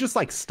 are you just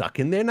like stuck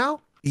in there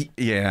now?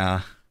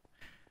 Yeah.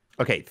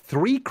 Okay,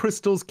 3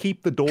 crystals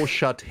keep the door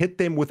shut. Hit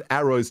them with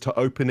arrows to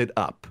open it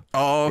up.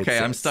 Oh, It okay.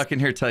 I'm says. stuck in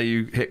here till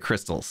you hit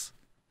crystals.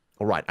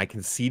 All right, I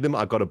can see them.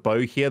 I've got a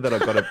bow here that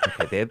I've got to...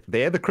 Okay,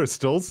 they're the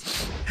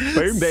crystals.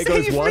 Boom, there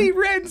goes one. Save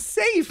me, Ren,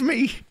 save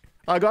me.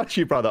 I got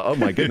you, brother. Oh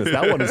my goodness,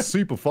 that one is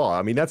super far.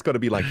 I mean, that's got to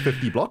be like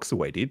 50 blocks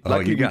away, dude.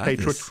 Oh, you got play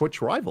this.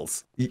 Twitch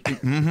rivals.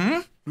 Mm-hmm.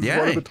 This is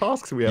one of the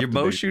tasks we have Your to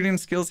bow do. shooting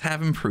skills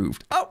have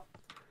improved. Oh,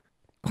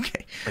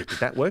 okay. Wait, did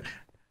that work?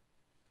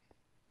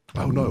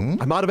 Oh no,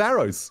 I'm out of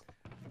arrows.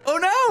 Oh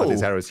no! Oh,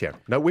 there's arrows here.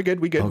 No, we're good.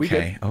 Okay, we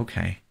good.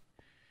 okay.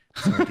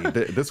 Sorry,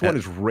 dude, this one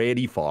is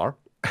really far.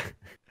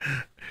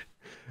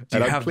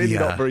 And I'm clearly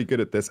not very good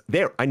at this.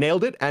 There, I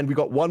nailed it, and we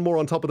got one more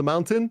on top of the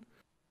mountain.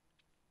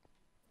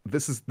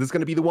 This is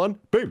going to be the one.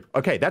 Boom.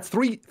 Okay, that's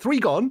three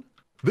gone.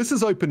 This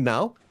is open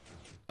now.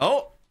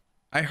 Oh,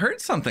 I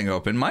heard something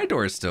open. My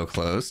door is still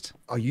closed.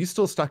 Are you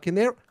still stuck in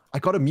there? I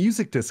got a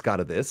music disc out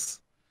of this.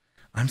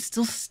 I'm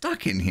still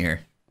stuck in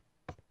here.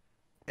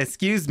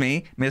 Excuse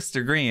me,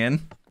 Mr.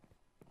 Grian.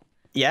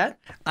 Yeah?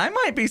 I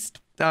might be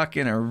stuck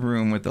in a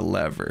room with a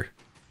lever.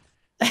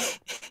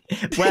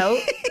 Well,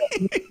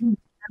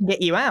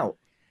 get you out.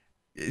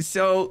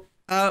 So,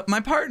 my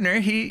partner,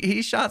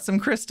 he shot some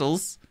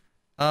crystals.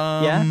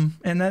 Yeah?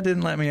 And that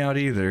didn't let me out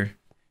either.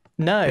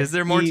 No. Is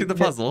there more to the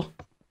puzzle?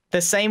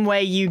 The same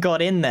way you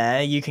got in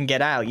there, you can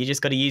get out. You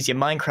just got to use your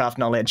Minecraft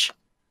knowledge.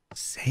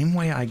 Same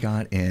way I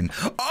got in.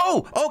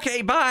 Oh,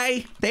 okay,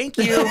 bye. Thank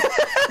you.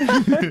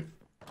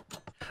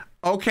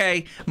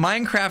 Okay,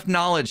 Minecraft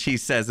knowledge, he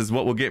says, is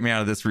what will get me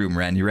out of this room,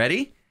 Ren. You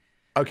ready?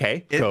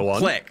 Okay, go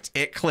on.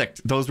 It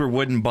clicked. Those were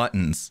wooden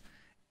buttons.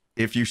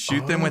 If you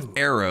shoot them with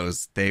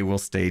arrows, they will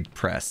stay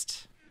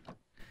pressed.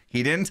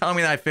 He didn't tell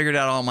me that I figured it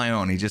out all on my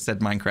own. He just said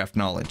Minecraft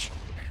knowledge.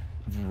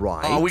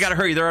 Right. Oh, we gotta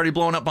hurry. They're already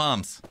blowing up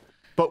bombs.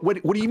 But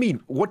what do you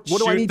mean? What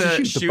do I need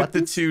to shoot? Shoot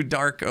the two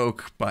dark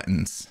oak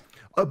buttons.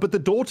 But the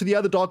door to the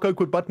other dark oak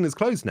wood button is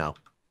closed now.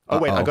 Oh,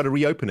 wait, I got to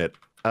reopen it.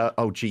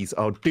 Oh, geez.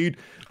 Oh, dude.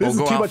 This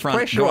is too much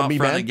pressure on me,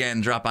 man. Again,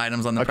 drop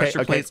items on the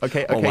pressure plates.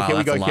 Okay, oh, wow, here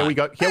we go. Here we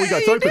go.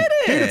 It's open.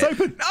 Dude, it's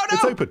open. Oh, no.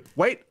 It's open.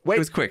 Wait. It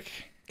was quick.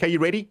 Okay, you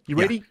ready? You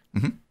ready?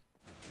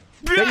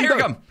 Mm-hmm. Here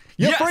we come.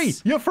 You're free.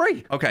 You're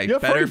free. Okay, You're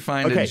better free.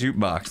 find a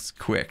jukebox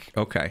quick.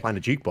 Okay. Find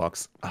a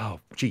jukebox. Oh,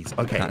 jeez.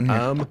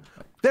 Okay.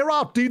 They're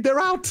out, dude. They're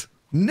out.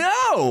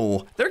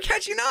 No, they're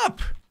catching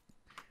up.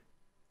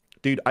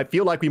 Dude, I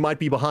feel like we might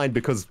be behind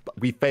because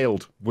we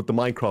failed with the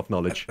Minecraft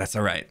knowledge. That's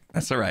all right.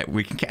 That's all right.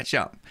 We can catch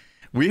up.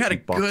 We had a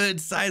good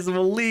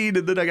sizable lead,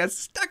 and then I got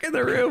stuck in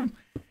the room.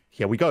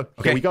 Here we go.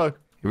 Okay. Here we go. Here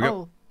we go.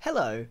 Oh,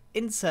 hello.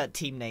 Insert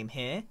team name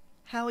here.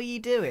 How are you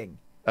doing?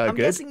 good. I'm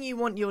guessing you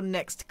want your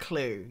next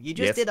clue. You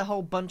just did a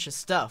whole bunch of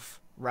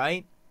stuff,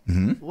 right?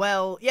 Mm-hmm.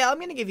 Well, yeah, I'm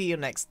going to give you your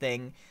next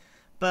thing.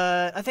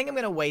 But I think I'm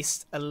going to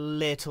waste a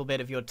little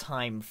bit of your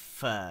time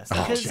first.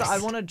 Because I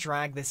want to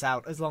drag this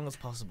out as long as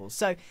possible.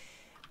 So,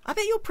 I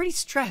bet you're pretty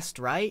stressed,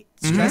 right?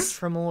 Stressed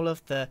from all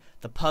of the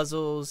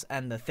puzzles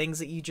and the things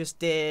that you just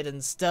did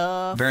and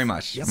stuff. Very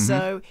much. Yep.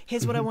 So,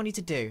 here's what I want you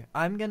to do.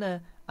 I'm going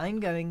to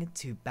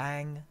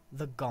bang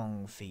the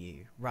gong for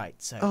you. Right,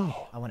 so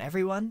I want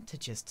everyone to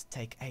just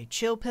take a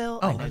chill pill.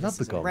 I know this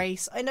is a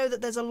race. I know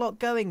that there's a lot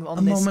going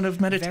on this moment of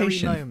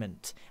meditation. very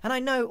moment. And I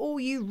know all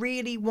you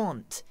really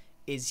want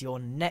is your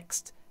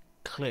next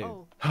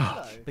clue.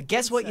 But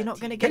guess what? You're not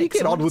going to get Can you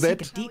get on with it?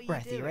 Take a deep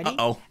breath. You ready?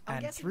 Uh-oh.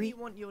 And 3, 2,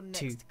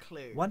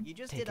 1.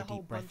 Take a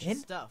deep breath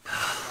in.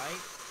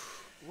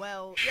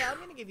 Well, yeah, I'm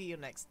going to give you your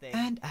next thing.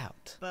 And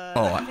out. But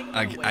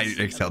I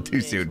exhaled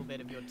too soon.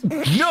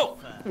 No!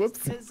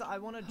 Because I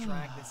want to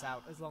drag this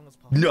out as long as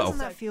possible. No. Doesn't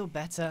that feel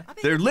better?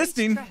 They're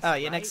listening. Oh,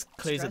 your next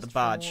clue's at the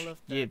barge.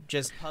 You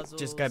just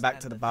go back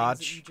to the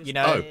barge, you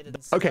know?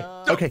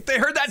 Okay. They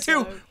heard that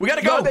too. We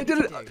gotta go. No, they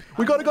did it.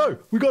 We gotta go.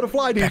 We gotta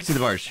fly, dude. Back to the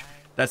barge.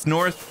 That's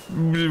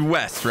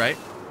northwest, right?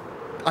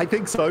 I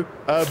think so.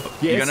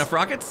 Yes. You got enough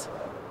rockets?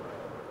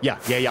 Yeah,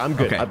 I'm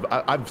good. Okay.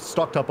 I've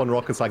stocked up on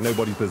rockets like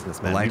nobody's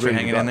business, man. Lights are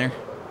hanging in there?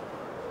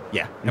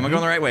 Yeah. Am I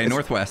going the right way?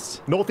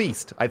 Northwest.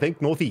 Northeast, I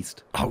think.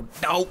 Northeast. Oh,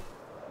 no.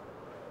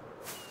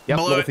 Yep,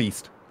 Blew it.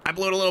 northeast. I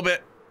blew it a little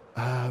bit.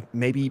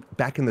 Maybe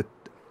back in the...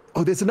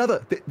 Oh, there's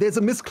another... There's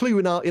a missed clue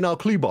in our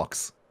clue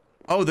box.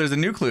 Oh, there's a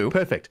new clue.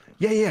 Perfect.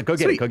 Yeah, go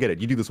get Sweet. it. Go get it.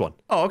 You do this one.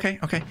 Oh, okay.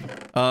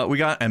 We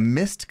got a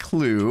missed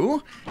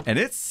clue, and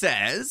it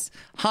says,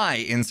 hi,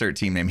 insert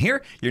team name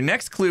here. Your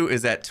next clue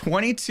is at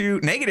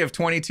negative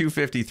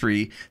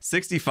 2253,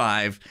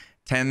 65,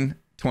 10,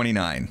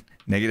 29.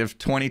 Negative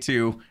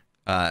 22,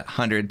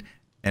 100,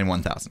 and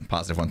 1,000.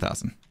 Positive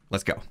 1,000.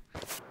 Let's go.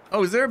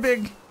 Oh, is there a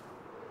big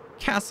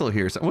castle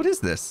here? So, what is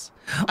this?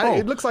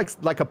 It looks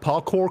like a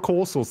parkour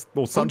course or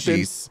something. Oh,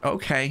 jeez.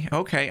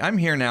 Okay. I'm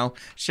here now.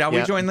 Shall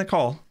we join the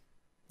call?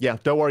 Yeah,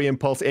 don't worry,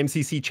 Impulse.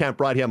 MCC champ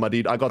right here, my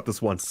dude. I got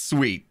this one.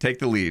 Sweet. Take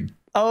the lead.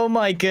 Oh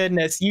my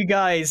goodness, you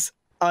guys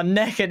are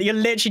naked. You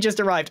literally just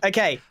arrived.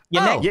 Okay,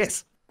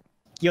 Yes.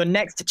 Your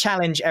next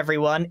challenge,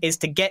 everyone, is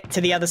to get to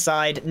the other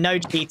side. No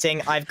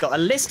cheating. I've got a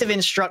list of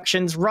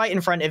instructions right in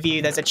front of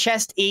you. There's a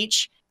chest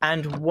each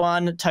and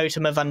 1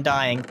 totem of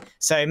undying.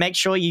 So make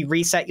sure you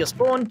reset your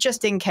spawn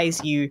just in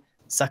case you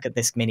suck at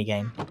this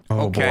minigame.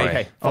 Okay.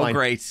 Okay, Oh, fine.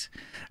 great.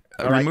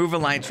 All right. Remove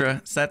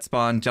Elytra. Set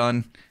spawn.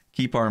 John,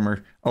 Keep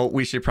armor. Oh,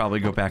 we should probably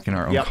go back in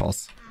our own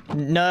calls.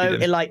 No,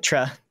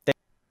 Elytra.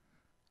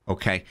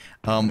 Okay.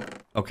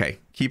 Okay.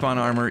 Keep on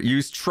armor.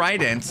 Use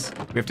trident.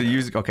 We have to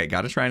use. Okay,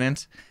 got a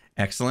trident.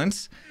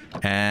 Excellent.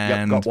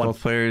 And both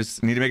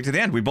players need to make it to the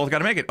end. We both got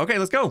to make it. Okay,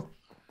 let's go.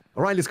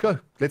 All right, let's go.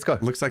 Let's go.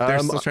 Looks like they're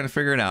still trying to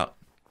figure it out.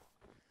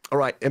 All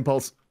right,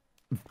 Impulse.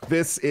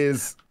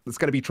 It's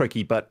going to be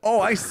tricky, but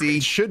I see.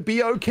 It should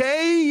be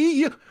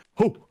okay.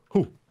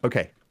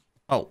 Okay.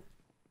 Oh.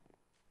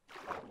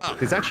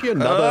 There's actually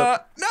another.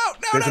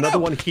 There's another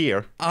one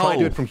here. Try and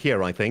do it from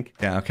here, I think.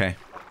 Yeah. Okay.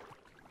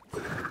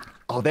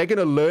 Oh, they're going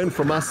to learn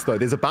from us, though.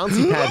 There's a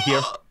bouncy pad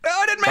here. Oh,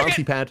 I didn't make it.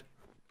 Bouncy pad.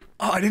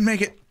 Oh, I didn't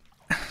make it.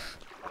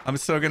 I'm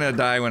still going to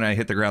die when I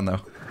hit the ground,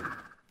 though.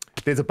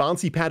 There's a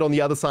bouncy pad on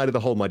the other side of the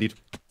hole, my dude.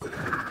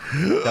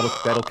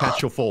 That'll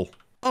catch your fall.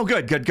 Oh,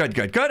 good. Oh,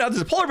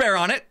 there's a polar bear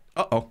on it.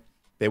 Uh-oh.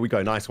 There we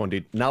go. Nice one,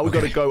 dude. Now we've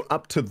got to go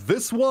up to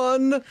this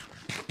one.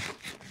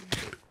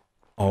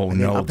 Oh,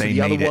 no. They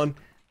made it. One.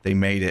 They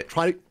made it.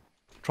 Try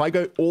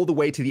go all the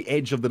way to the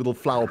edge of the little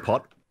flower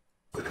pot.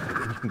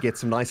 And you can get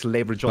some nice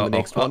leverage on the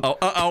next one.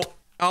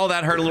 Oh,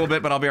 that hurt a little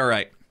bit, but I'll be all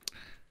right.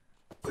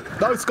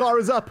 No, Scar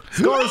is up.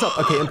 Scar is up.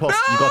 Okay, Impulse,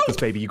 you got this,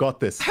 baby. You got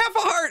this. Half a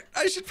heart.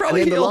 I should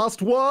probably heal. heal. The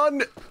last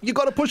one. You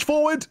got to push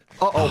forward.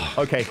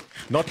 Okay.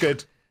 Not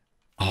good.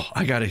 Oh,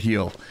 I got to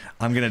heal.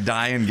 I'm going to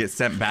die and get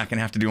sent back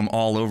and have to do them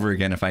all over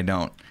again if I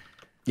don't.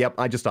 Yep,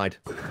 I just died.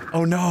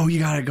 Oh, no. You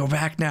got to go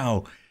back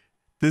now.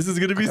 This is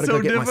going to be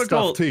so difficult. My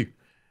stuff too.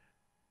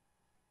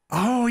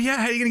 Oh, yeah.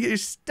 How are you going to get your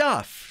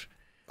stuff?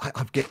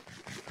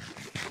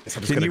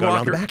 Can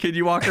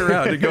you walk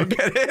around and go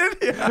get it?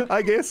 Yeah.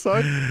 I guess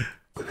so.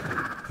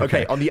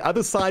 Okay, on the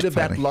other side of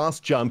that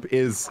last jump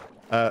is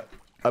a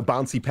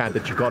bouncy pad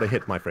that you got to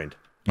hit, my friend.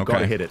 You got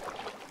to hit it.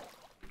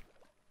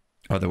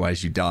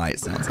 Otherwise you die, it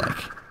sounds like.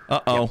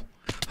 Uh-oh. Yep.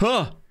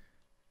 Huh.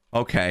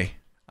 Okay,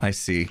 I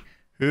see.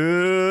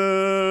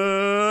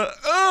 I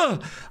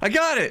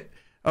got it.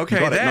 Okay,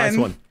 then. Nice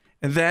one.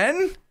 And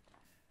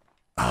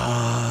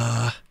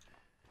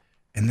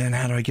then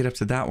how do I get up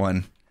to that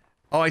one?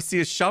 Oh, I see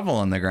a shovel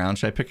on the ground.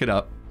 Should I pick it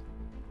up?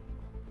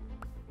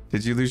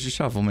 Did you lose your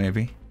shovel,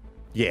 maybe?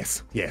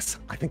 Yes.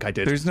 I think I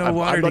did. There's no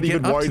water I'm not to get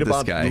even up worried to this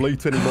about guy.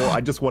 loot anymore.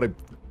 I just want to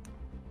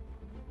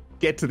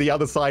get to the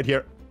other side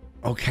here.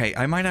 Okay,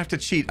 I might have to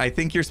cheat. I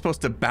think you're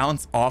supposed to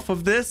bounce off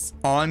of this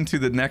onto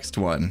the next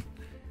one.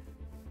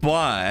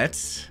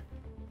 But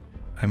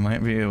I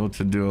might be able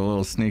to do a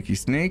little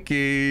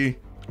sneaky.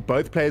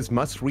 Both players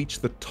must reach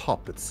the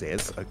top, it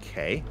says.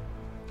 Okay.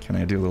 Can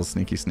I do a little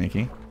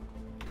sneaky?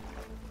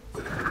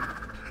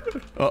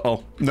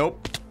 Uh-oh.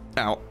 Nope.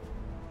 Ow.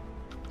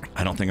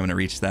 I don't think I'm going to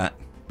reach that.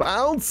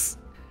 Bounce!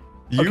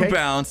 You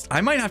bounced.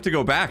 I might have to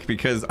go back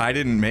because I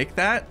didn't make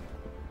that.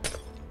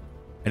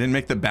 I didn't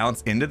make the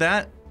bounce into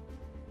that.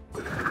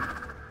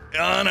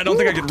 And I don't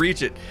think I could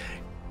reach it.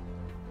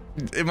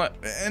 Am I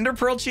Ender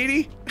Pearl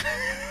cheaty?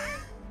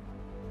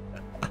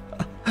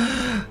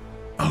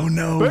 Oh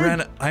no,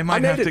 Ren, I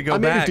might have to go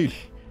back.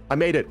 I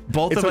made it.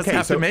 Both of us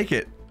have to make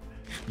it.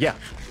 Yeah.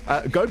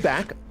 Go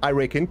back, I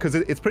reckon, because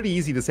it's pretty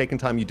easy the second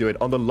time you do it.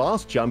 On the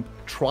last jump,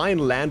 try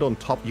and land on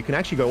top. You can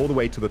actually go all the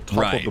way to the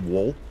top of the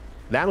wall.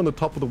 Land on the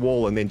top of the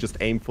wall and then just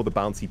aim for the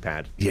bouncy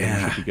pad.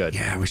 Yeah. Should be good.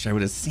 Yeah, I wish I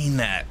would have seen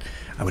that.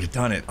 I would have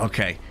done it.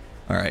 Okay.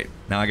 All right.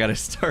 Now I got to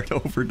start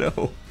over.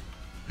 No.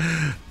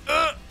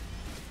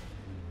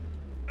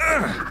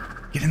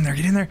 Get in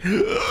there.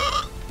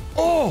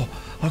 Oh,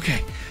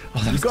 okay.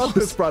 Oh, you got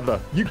this, brother.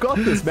 You got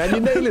this, man. You're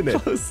nailing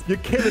it. You're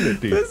killing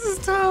it, dude. This is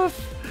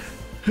tough.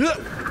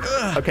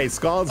 Okay,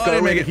 Scar's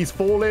going. He's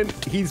fallen.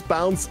 He's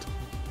bounced.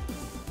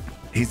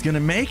 He's gonna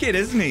make it,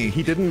 isn't he?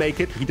 He didn't make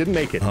it.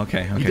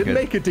 Okay. He didn't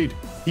make it, dude.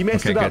 He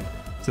messed it up. Good.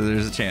 So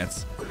there's a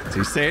chance. So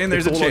you're saying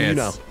there's a chance. It's all on you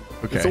now.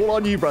 Okay. It's all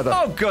on you, brother.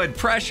 Oh, good.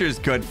 Pressure's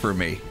good for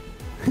me.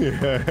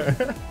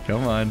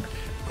 Come on.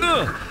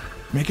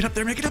 Make it up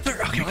there.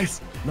 Okay.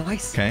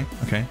 Nice.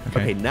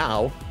 Okay,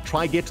 now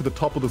try get to the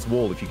top of this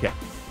wall if you can.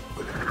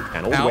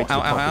 And all the way to the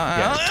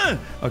top if you can.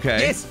 Okay.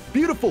 Yes,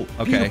 beautiful.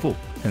 Okay. Beautiful.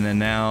 And then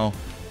now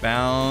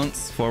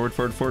bounce forward,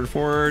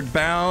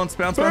 bounce.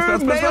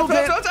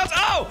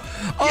 Oh,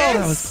 yes!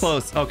 That was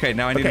close. Okay,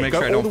 now I need to make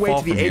sure I don't fall from here.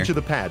 All the way to the edge of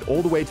the pad.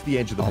 All the way to the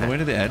edge of the pad. All the way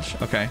to the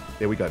edge. Okay.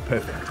 There we go.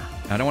 Perfect.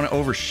 I don't want to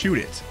overshoot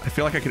it. I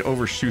feel like I could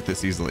overshoot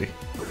this easily.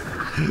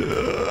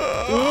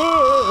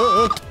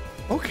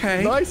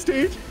 Okay. Nice,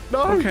 dude.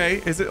 No.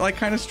 Okay. Is it like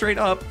kind of straight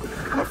up?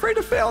 I'm afraid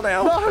to fail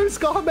now. No,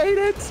 Scar made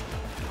it.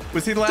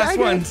 Was he the last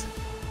one?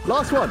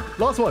 Last one.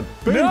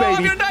 Boom, no, baby.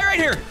 I'm gonna die right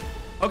here.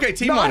 Okay,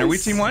 team one. Are we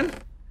team one?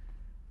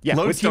 Yeah.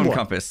 Lodestone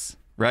compass,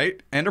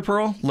 right? Ender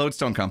Pearl,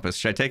 lodestone compass.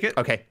 Should I take it?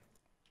 Okay.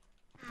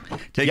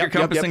 Take your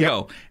compass and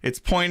go. It's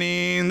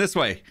pointing this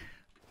way.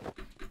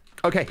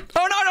 Okay.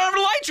 Oh no, I have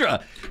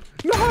Elytra.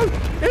 No,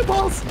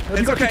 impulse.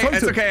 It's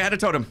okay. I had a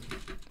totem.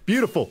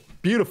 Beautiful.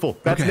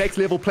 That's next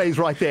level plays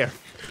right there.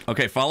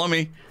 Okay, follow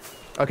me.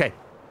 Okay.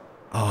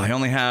 Oh, I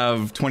only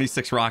have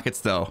 26 rockets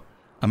though.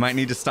 I might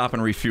need to stop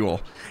and refuel.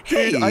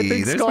 Hey, I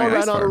think Scar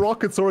ran out of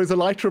rockets or his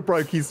Elytra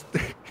broke.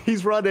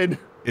 He's running.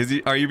 Is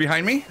he? Are you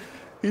behind me?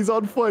 He's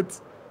on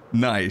foot.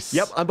 Nice.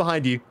 Yep, I'm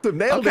behind you.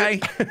 Nailed Okay.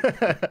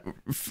 it.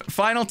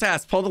 Final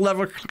task. Pull the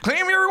lever.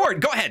 Claim your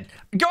reward. Go ahead.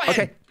 Go ahead.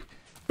 Okay.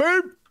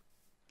 Boom.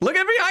 Look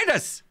at behind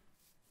us.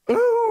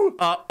 Ooh.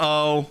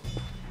 Uh-oh.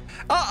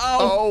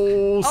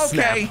 Uh-oh. Oh,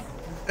 Okay.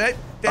 snap.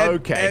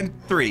 Okay.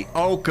 And 3.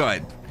 Oh,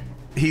 good.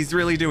 He's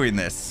really doing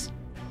this.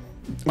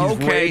 He's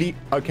Okay. ready.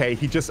 Okay,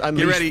 he just Get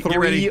unleashed ready. 3 Get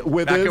ready.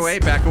 withers. Back away.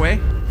 Back away.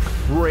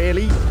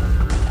 Really?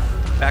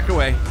 Back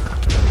away.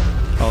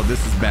 Oh,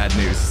 this is bad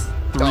news.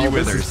 3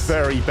 withers. This is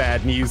very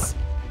bad news.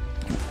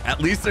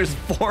 At least there's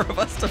 4 of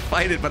us to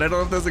fight it, but I don't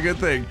know if that's a good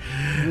thing.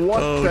 What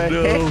the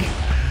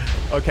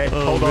heck? Okay,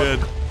 hold on.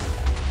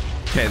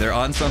 Okay, they're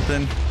on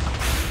something.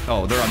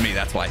 Oh, they're on me.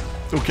 That's why.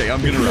 Okay,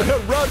 I'm gonna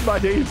run. Run, my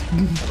dude.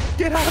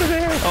 Get out of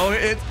there.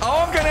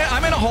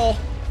 I'm in a hole.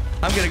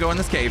 I'm gonna go in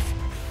this cave.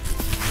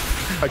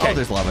 Okay. Oh,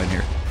 there's lava in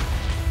here.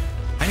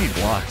 I need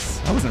blocks.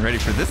 I wasn't ready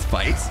for this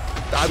fight.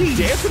 I'm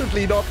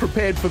definitely not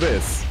prepared for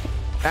this.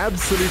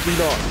 Absolutely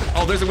not.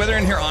 Oh, there's a wither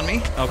in here on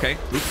me. Okay.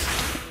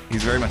 Oops.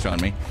 He's very much on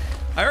me.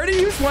 I already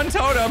used 1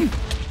 totem.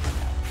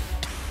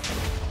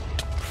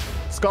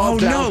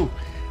 Scar's down. No.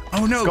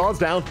 Oh no. Scar's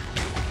down.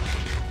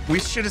 We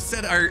should have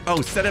set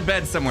set a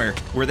bed somewhere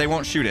where they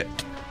won't shoot it.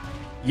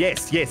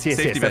 Yes. Safety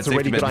bed, That's a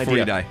really safety good bed before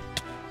you idea.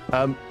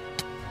 die.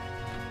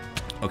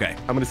 Okay.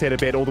 I'm gonna set a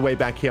bed all the way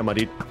back here, my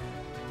dude.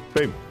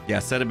 Boom. Yeah,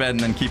 set a bed and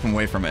then keep them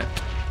away from it.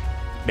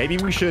 Maybe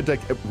we should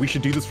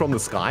do this from the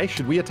sky.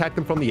 Should we attack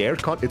them from the air?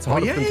 It's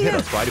harder for them to hit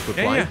us, right? If we're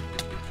flying.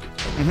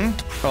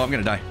 Oh, I'm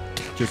gonna die.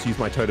 Just use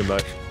my totem though.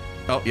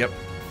 Oh, yep.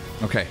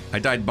 Okay, I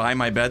died by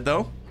my bed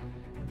though,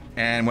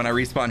 and when I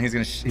respawn, he's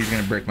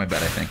gonna break my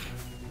bed, I think.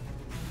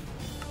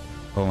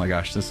 Oh my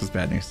gosh, this was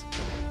bad news.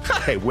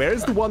 Okay,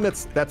 where's the one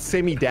that's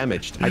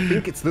semi-damaged? I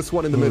think it's this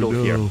one in the middle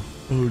here. Oh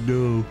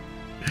no.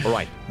 All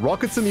right,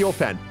 rockets in the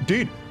offhand,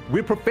 dude.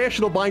 We're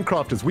professional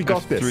Minecrafters. We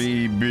got this.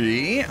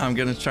 3B. I'm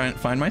gonna try and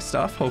find my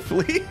stuff.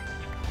 Hopefully,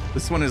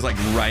 this one is like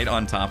right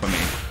on top of me.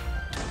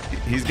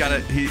 He's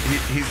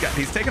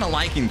taken a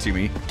liking to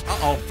me.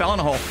 Uh-oh, fell in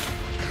a hole.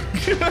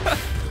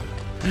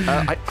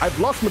 I've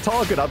lost my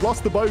target. I've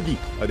lost the bogey.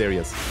 Oh, there he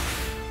is.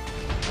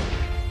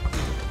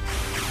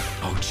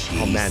 Oh,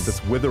 jeez. Oh man,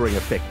 this withering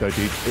effect though,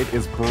 dude. It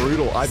is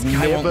brutal. This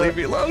guy won't leave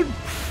me alone.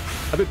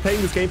 I've been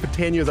playing this game for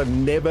 10 years. I've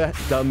never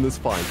done this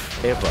fight,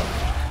 ever.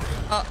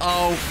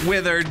 Uh-oh,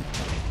 withered.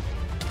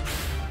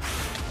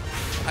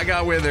 I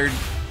got withered.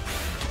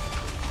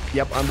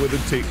 Yep, I'm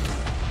withered too.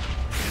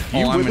 Do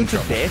you wither to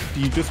death? Do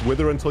you just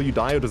wither until you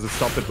die, or does it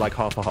stop at like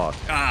half a heart?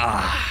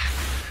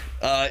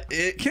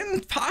 It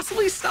can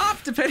possibly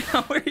stop depending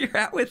on where you're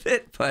at with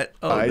it, but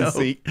I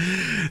see.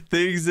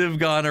 Things have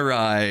gone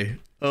awry.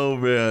 Oh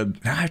man,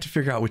 now I have to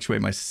figure out which way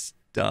my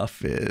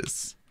stuff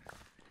is.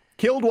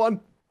 Killed one.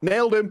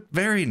 Nailed him.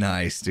 Very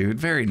nice, dude.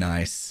 Very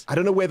nice. I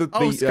don't know where the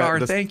Scar,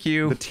 thank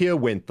you. The tier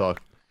went though.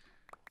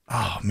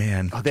 Oh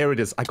man. Oh, there it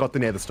is. I got the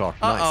nether star.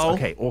 Nice.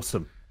 Okay,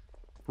 awesome.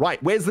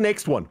 Right, where's the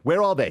next one?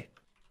 Where are they?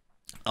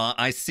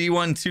 I see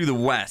one to the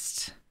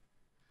west.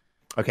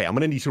 Okay, I'm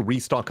gonna need to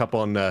restock up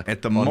on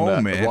at the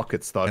moment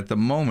rockets though. At the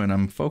moment,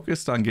 I'm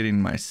focused on getting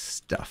my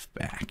stuff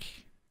back.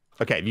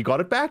 Okay, have you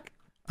got it back?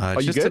 Are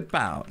you good?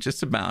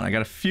 Just about. I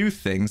got a few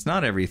things,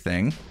 not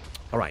everything.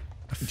 All right.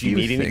 Do you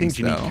need anything?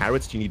 Do you need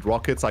carrots? Do you need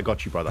rockets? I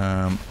got you, brother.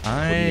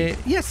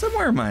 Yeah,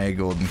 somewhere my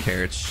golden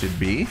carrots should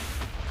be.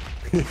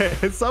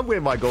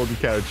 Somewhere my golden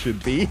carrots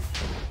should be.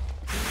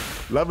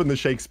 Loving the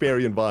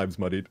Shakespearean vibes,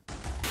 my dude.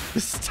 The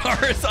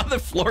star is on the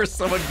floor.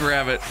 Someone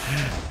grab it.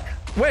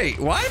 Wait,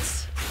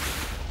 what?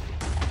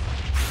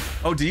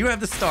 Oh, do you have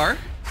the star?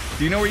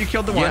 Do you know where you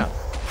killed the one?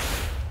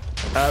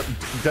 Yeah.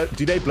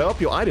 Do they blow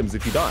up your items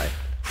if you die?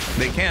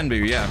 They can do,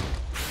 yeah.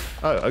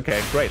 Oh,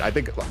 okay, great. I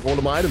think all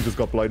of my items just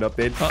got blown up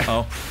then.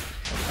 Uh-oh.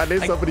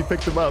 Unless somebody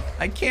picked them up.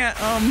 I can't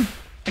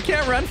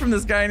run from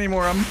this guy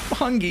anymore. I'm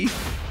hungry.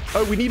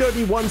 Oh, we need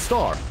only 1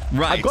 star.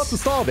 Right. I've got the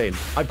star then.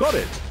 I've got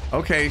it.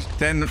 Okay,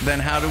 then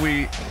how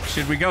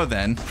should we go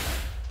then?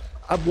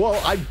 Well,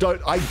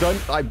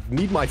 I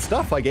need my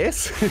stuff, I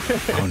guess.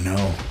 Oh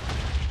no.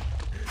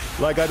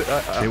 Like,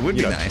 it would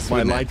be nice,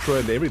 my nitro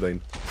and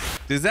everything.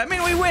 Does that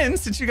mean we win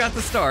since you got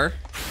the star?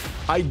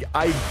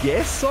 I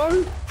guess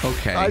so.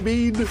 Okay. I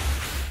mean,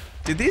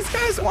 did these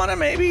guys want to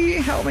maybe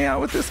help me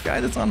out with this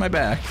guy that's on my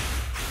back?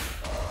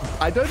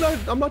 I don't know.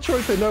 I'm not sure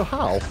if they know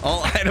how.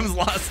 All items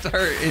lost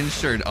are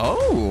insured.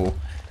 Oh.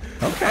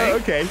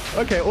 Okay.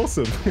 Okay,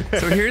 awesome.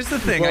 So here's the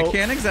thing. Well, I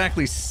can't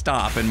exactly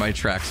stop in my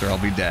tracks or I'll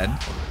be dead.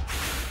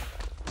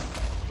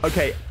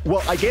 Okay,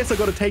 well, I guess I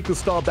got to take the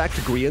star back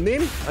to Grian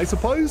then, I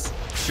suppose?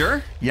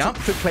 Sure, yeah.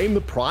 To claim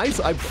the prize?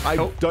 I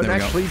don't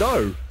actually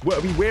know. Well,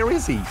 I mean, where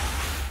is he?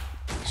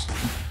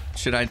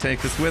 Should I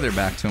take this wither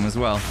back to him as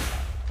well?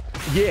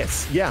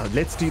 Yes, yeah,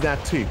 let's do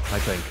that too, I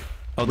think.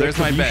 Oh, there's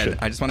my bed.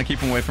 I just want to keep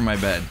him away from my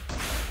bed.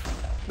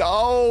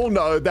 Oh,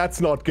 no, that's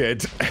not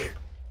good.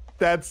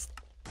 That's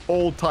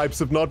all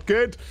types of not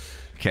good.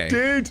 Okay.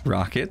 Dude.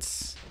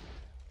 Rockets.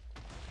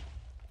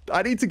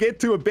 I need to get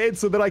to a bed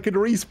so that I can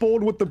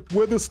respawn with the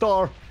wither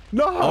star.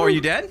 No. Oh, are you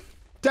dead?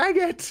 Dang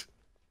it.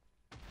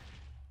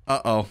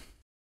 Uh-oh.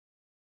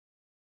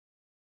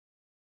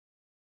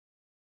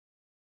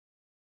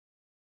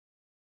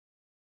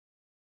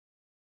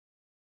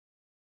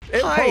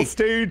 Impulse,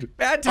 dude.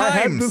 Bad I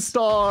had the times.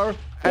 star,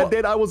 and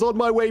then I was on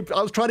my way.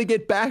 I was trying to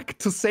get back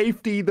to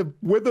safety. The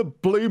wither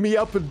blew me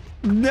up, and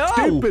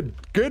stupid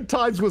Good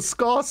Times with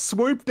Scar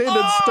swooped in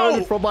and stole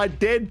it from my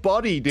dead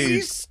body, dude.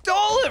 He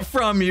stole it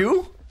from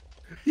you?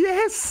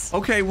 Yes.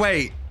 Okay,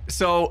 wait.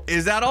 So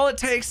is that all it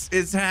takes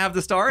is to have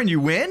the star and you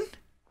win?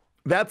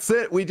 That's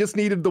it. We just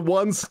needed the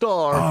one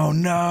star. Oh,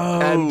 no.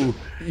 And,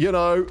 you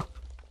know,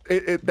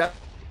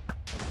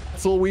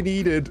 that's all we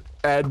needed.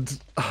 And,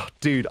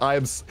 dude, I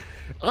was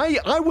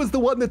the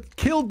one that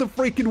killed the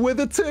freaking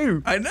wither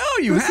too. I know,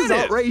 you this had is it.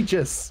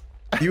 outrageous.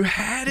 You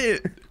had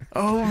it.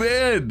 Oh,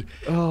 man.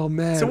 Oh,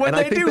 man. So what and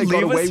they I think do, they got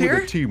leave away us with here?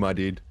 it too, my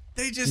dude.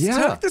 They just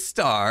took the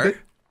star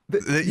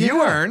that you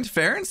yeah. earned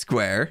fair and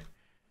square.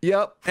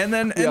 Yep. And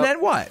then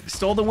what?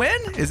 Stole the win?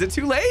 Is it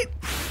too late?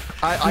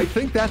 I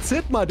think that's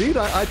it, my dude.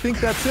 I think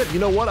that's it. You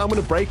know what? I'm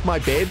going to break my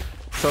bed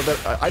so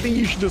that I think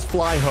you should just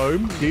fly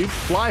home, dude.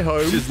 Fly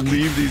home. Just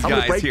leave these I'm guys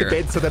gonna break here. the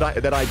bed so that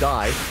I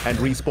die and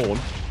respawn.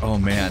 Oh,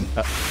 man.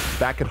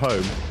 Back at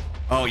home.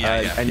 Oh,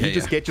 yeah, And you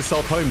just get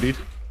yourself home, dude.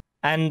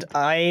 And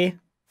I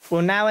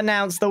will now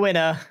announce the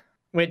winner,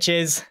 which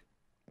is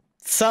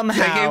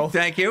somehow...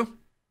 Thank you.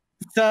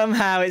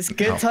 Somehow it's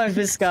Good Times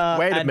with Scar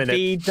Wait a and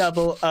minute.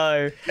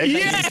 BOO.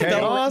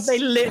 Yes! They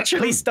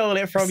literally stole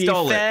it from you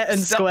fair and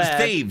square.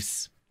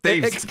 Thieves.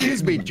 Thieves.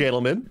 Excuse me,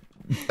 gentlemen.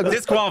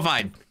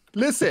 Disqualified.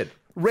 Listen,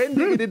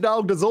 Rending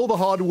Dog does all the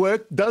hard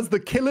work, does the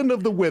killing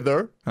of the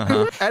wither,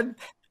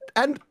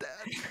 and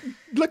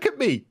look at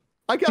me.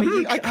 I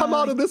come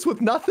out of this with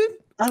nothing.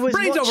 I was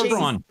Brains over watching-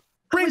 brawn.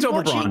 I was Brains over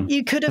watching. brawn.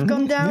 You could have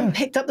gone down,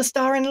 picked up the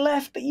star and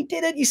left, but you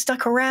didn't. You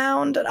stuck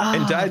around.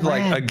 And died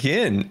like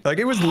again. Like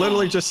it was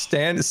literally just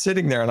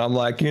sitting there, and I'm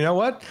like, you know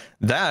what?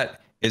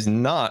 That is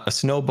not a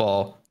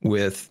snowball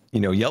with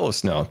yellow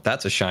snow.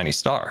 That's a shiny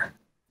star.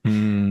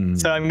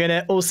 So I'm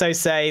gonna also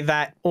say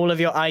that all of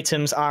your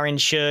items are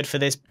insured for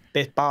this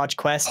barge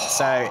quest.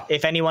 So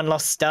if anyone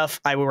lost stuff,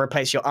 I will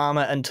replace your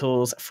armor and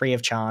tools free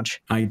of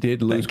charge. I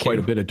did lose quite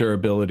a bit of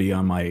durability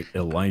on my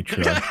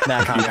elytra. No,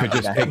 I can't You could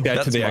do just that. take that to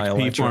That's the my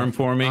XP elytra. farm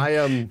for me.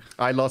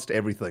 I lost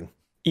everything.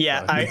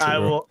 Yeah,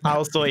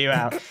 I'll sort you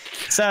out.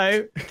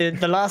 So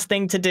the last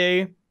thing to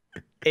do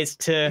is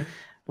to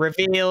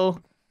reveal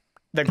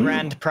the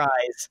grand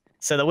prize.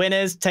 So the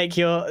winners take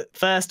your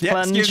first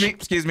plunge.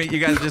 Excuse me. You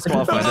guys are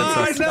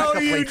disqualified. No,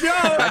 you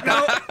don't.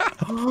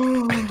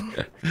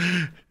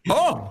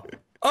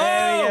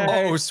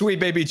 Oh, sweet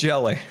baby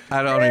jelly.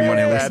 I don't even want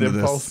to listen to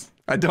Impulse. this.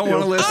 I don't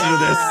want to listen to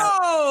this.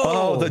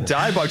 Oh, the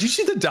die box. You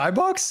see the die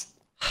box?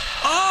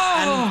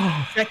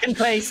 And second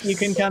place, you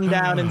can come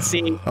down and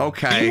see.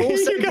 Okay.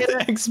 Also You got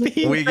get a-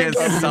 XP. We get You get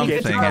to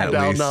something come at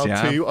down least, now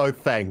yeah. too. Oh,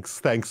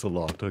 thanks a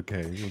lot.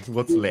 Okay,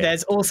 what's left?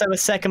 There's also a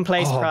second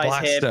place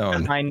prize here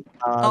Blackstone. behind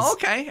ours. Oh,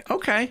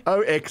 okay.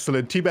 Oh,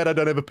 excellent. Too bad I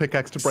don't have a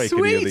pickaxe to break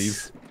any of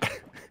these.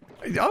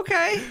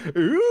 Okay.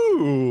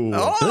 Ooh.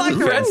 Oh, I like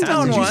the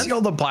redstone Did you one. see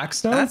all the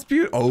blackstone? That's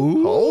beautiful.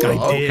 Oh,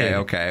 I did.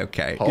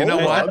 okay. Hold You know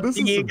on, what? This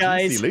is You some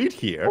guys- juicy loot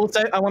here.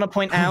 Also, I want to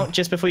point out,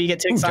 just before you get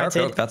too Ooh, dark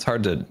excited, oak. That's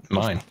hard to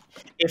mine.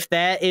 if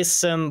there is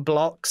some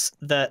blocks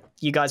that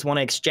you guys want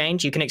to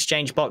exchange, you can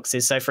exchange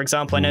boxes. So, for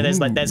example, I know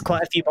there's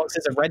quite a few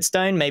boxes of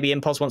redstone. Maybe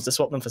Impulse wants to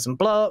swap them for some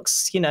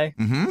blocks.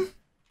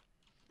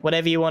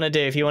 Whatever you want to do.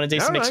 If you want to do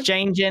some Alright.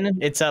 exchanging,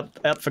 it's up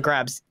for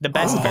grabs. The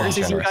best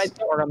verses you guys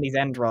do are on these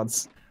end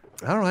rods.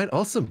 All right,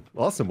 awesme.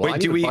 Well, Wait, I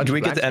do need a bunch we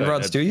of get the end Blackstone.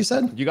 rods too? You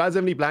said? You guys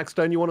have any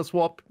Blackstone you want to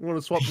swap? You want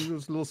to swap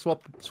these little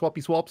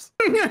swappy swaps?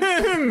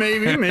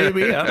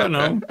 Maybe. I don't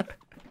know.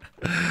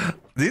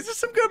 These are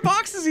some good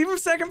boxes. Even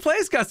second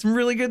place got some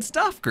really good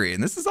stuff,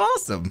 Green. This is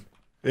awesome.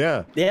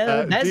 Yeah.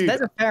 Yeah, Dude, there's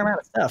a fair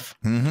amount of stuff.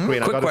 Green, I Quick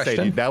gotta say,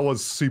 question. dude, that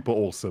was super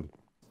awesome.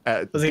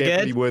 Was it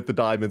definitely good? worth the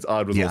diamonds. Oh,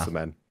 it was Yeah. awesome,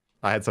 man.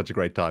 I had such a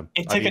great time.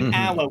 It took an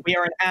hour. We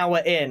are an hour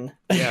in.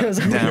 Yeah. It was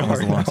a That was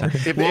a long long time.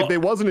 If there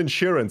wasn't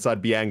insurance,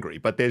 I'd be angry,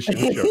 but there's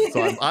insurance,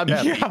 so I'm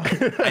happy.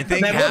 I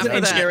think There half wasn't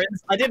of that.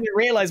 insurance. I didn't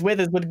realize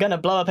withers were gonna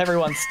blow up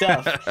everyone's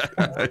stuff.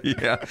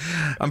 Yeah,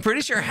 I'm pretty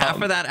sure half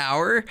of that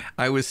hour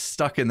I was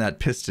stuck in that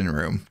piston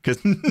room because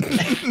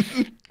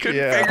couldn't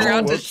Yeah. figure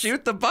out to Whoops.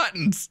 shoot the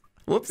buttons.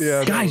 Whoops. Yeah,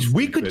 that Guys, was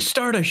we stupid. could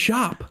start a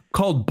shop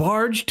called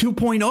Barge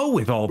 2.0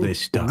 with all this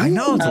stuff. I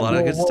know it's a lot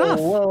of good stuff.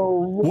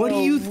 What do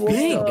you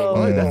think?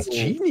 Oh, that's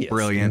genius.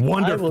 Brilliant.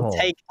 Wonderful.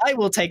 I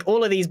will take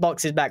all of these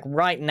boxes back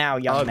right now,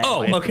 young man.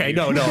 Oh, okay.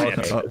 No.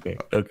 Okay.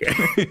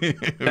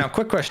 Now,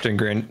 quick question,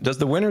 Grin. Does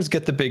the winners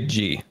get the big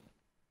G?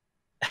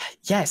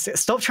 Yes,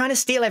 stop trying to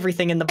steal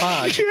everything in the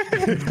barge.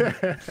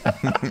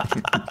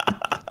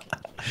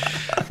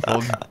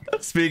 Well,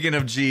 speaking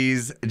of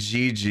G's,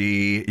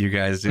 GG, you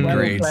guys did Well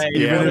great. played.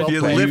 Even Yeah, if well you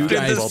played. lifted You the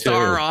guys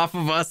star too. off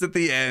of us at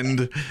the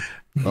end.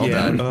 Well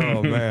Yeah. done.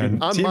 Oh, man.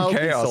 I'm Team mildly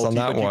Chaos salty, on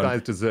that but you one.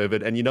 guys deserve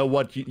it. And you know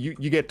what? You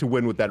get to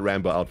win with that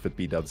Rambo outfit,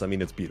 B-dubs. I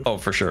mean, it's beautiful. Oh,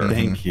 for sure.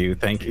 Thank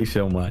you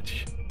so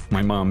much.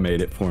 My mom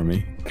made it for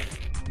me.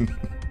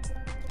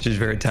 She's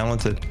very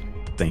talented.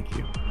 Thank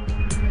you.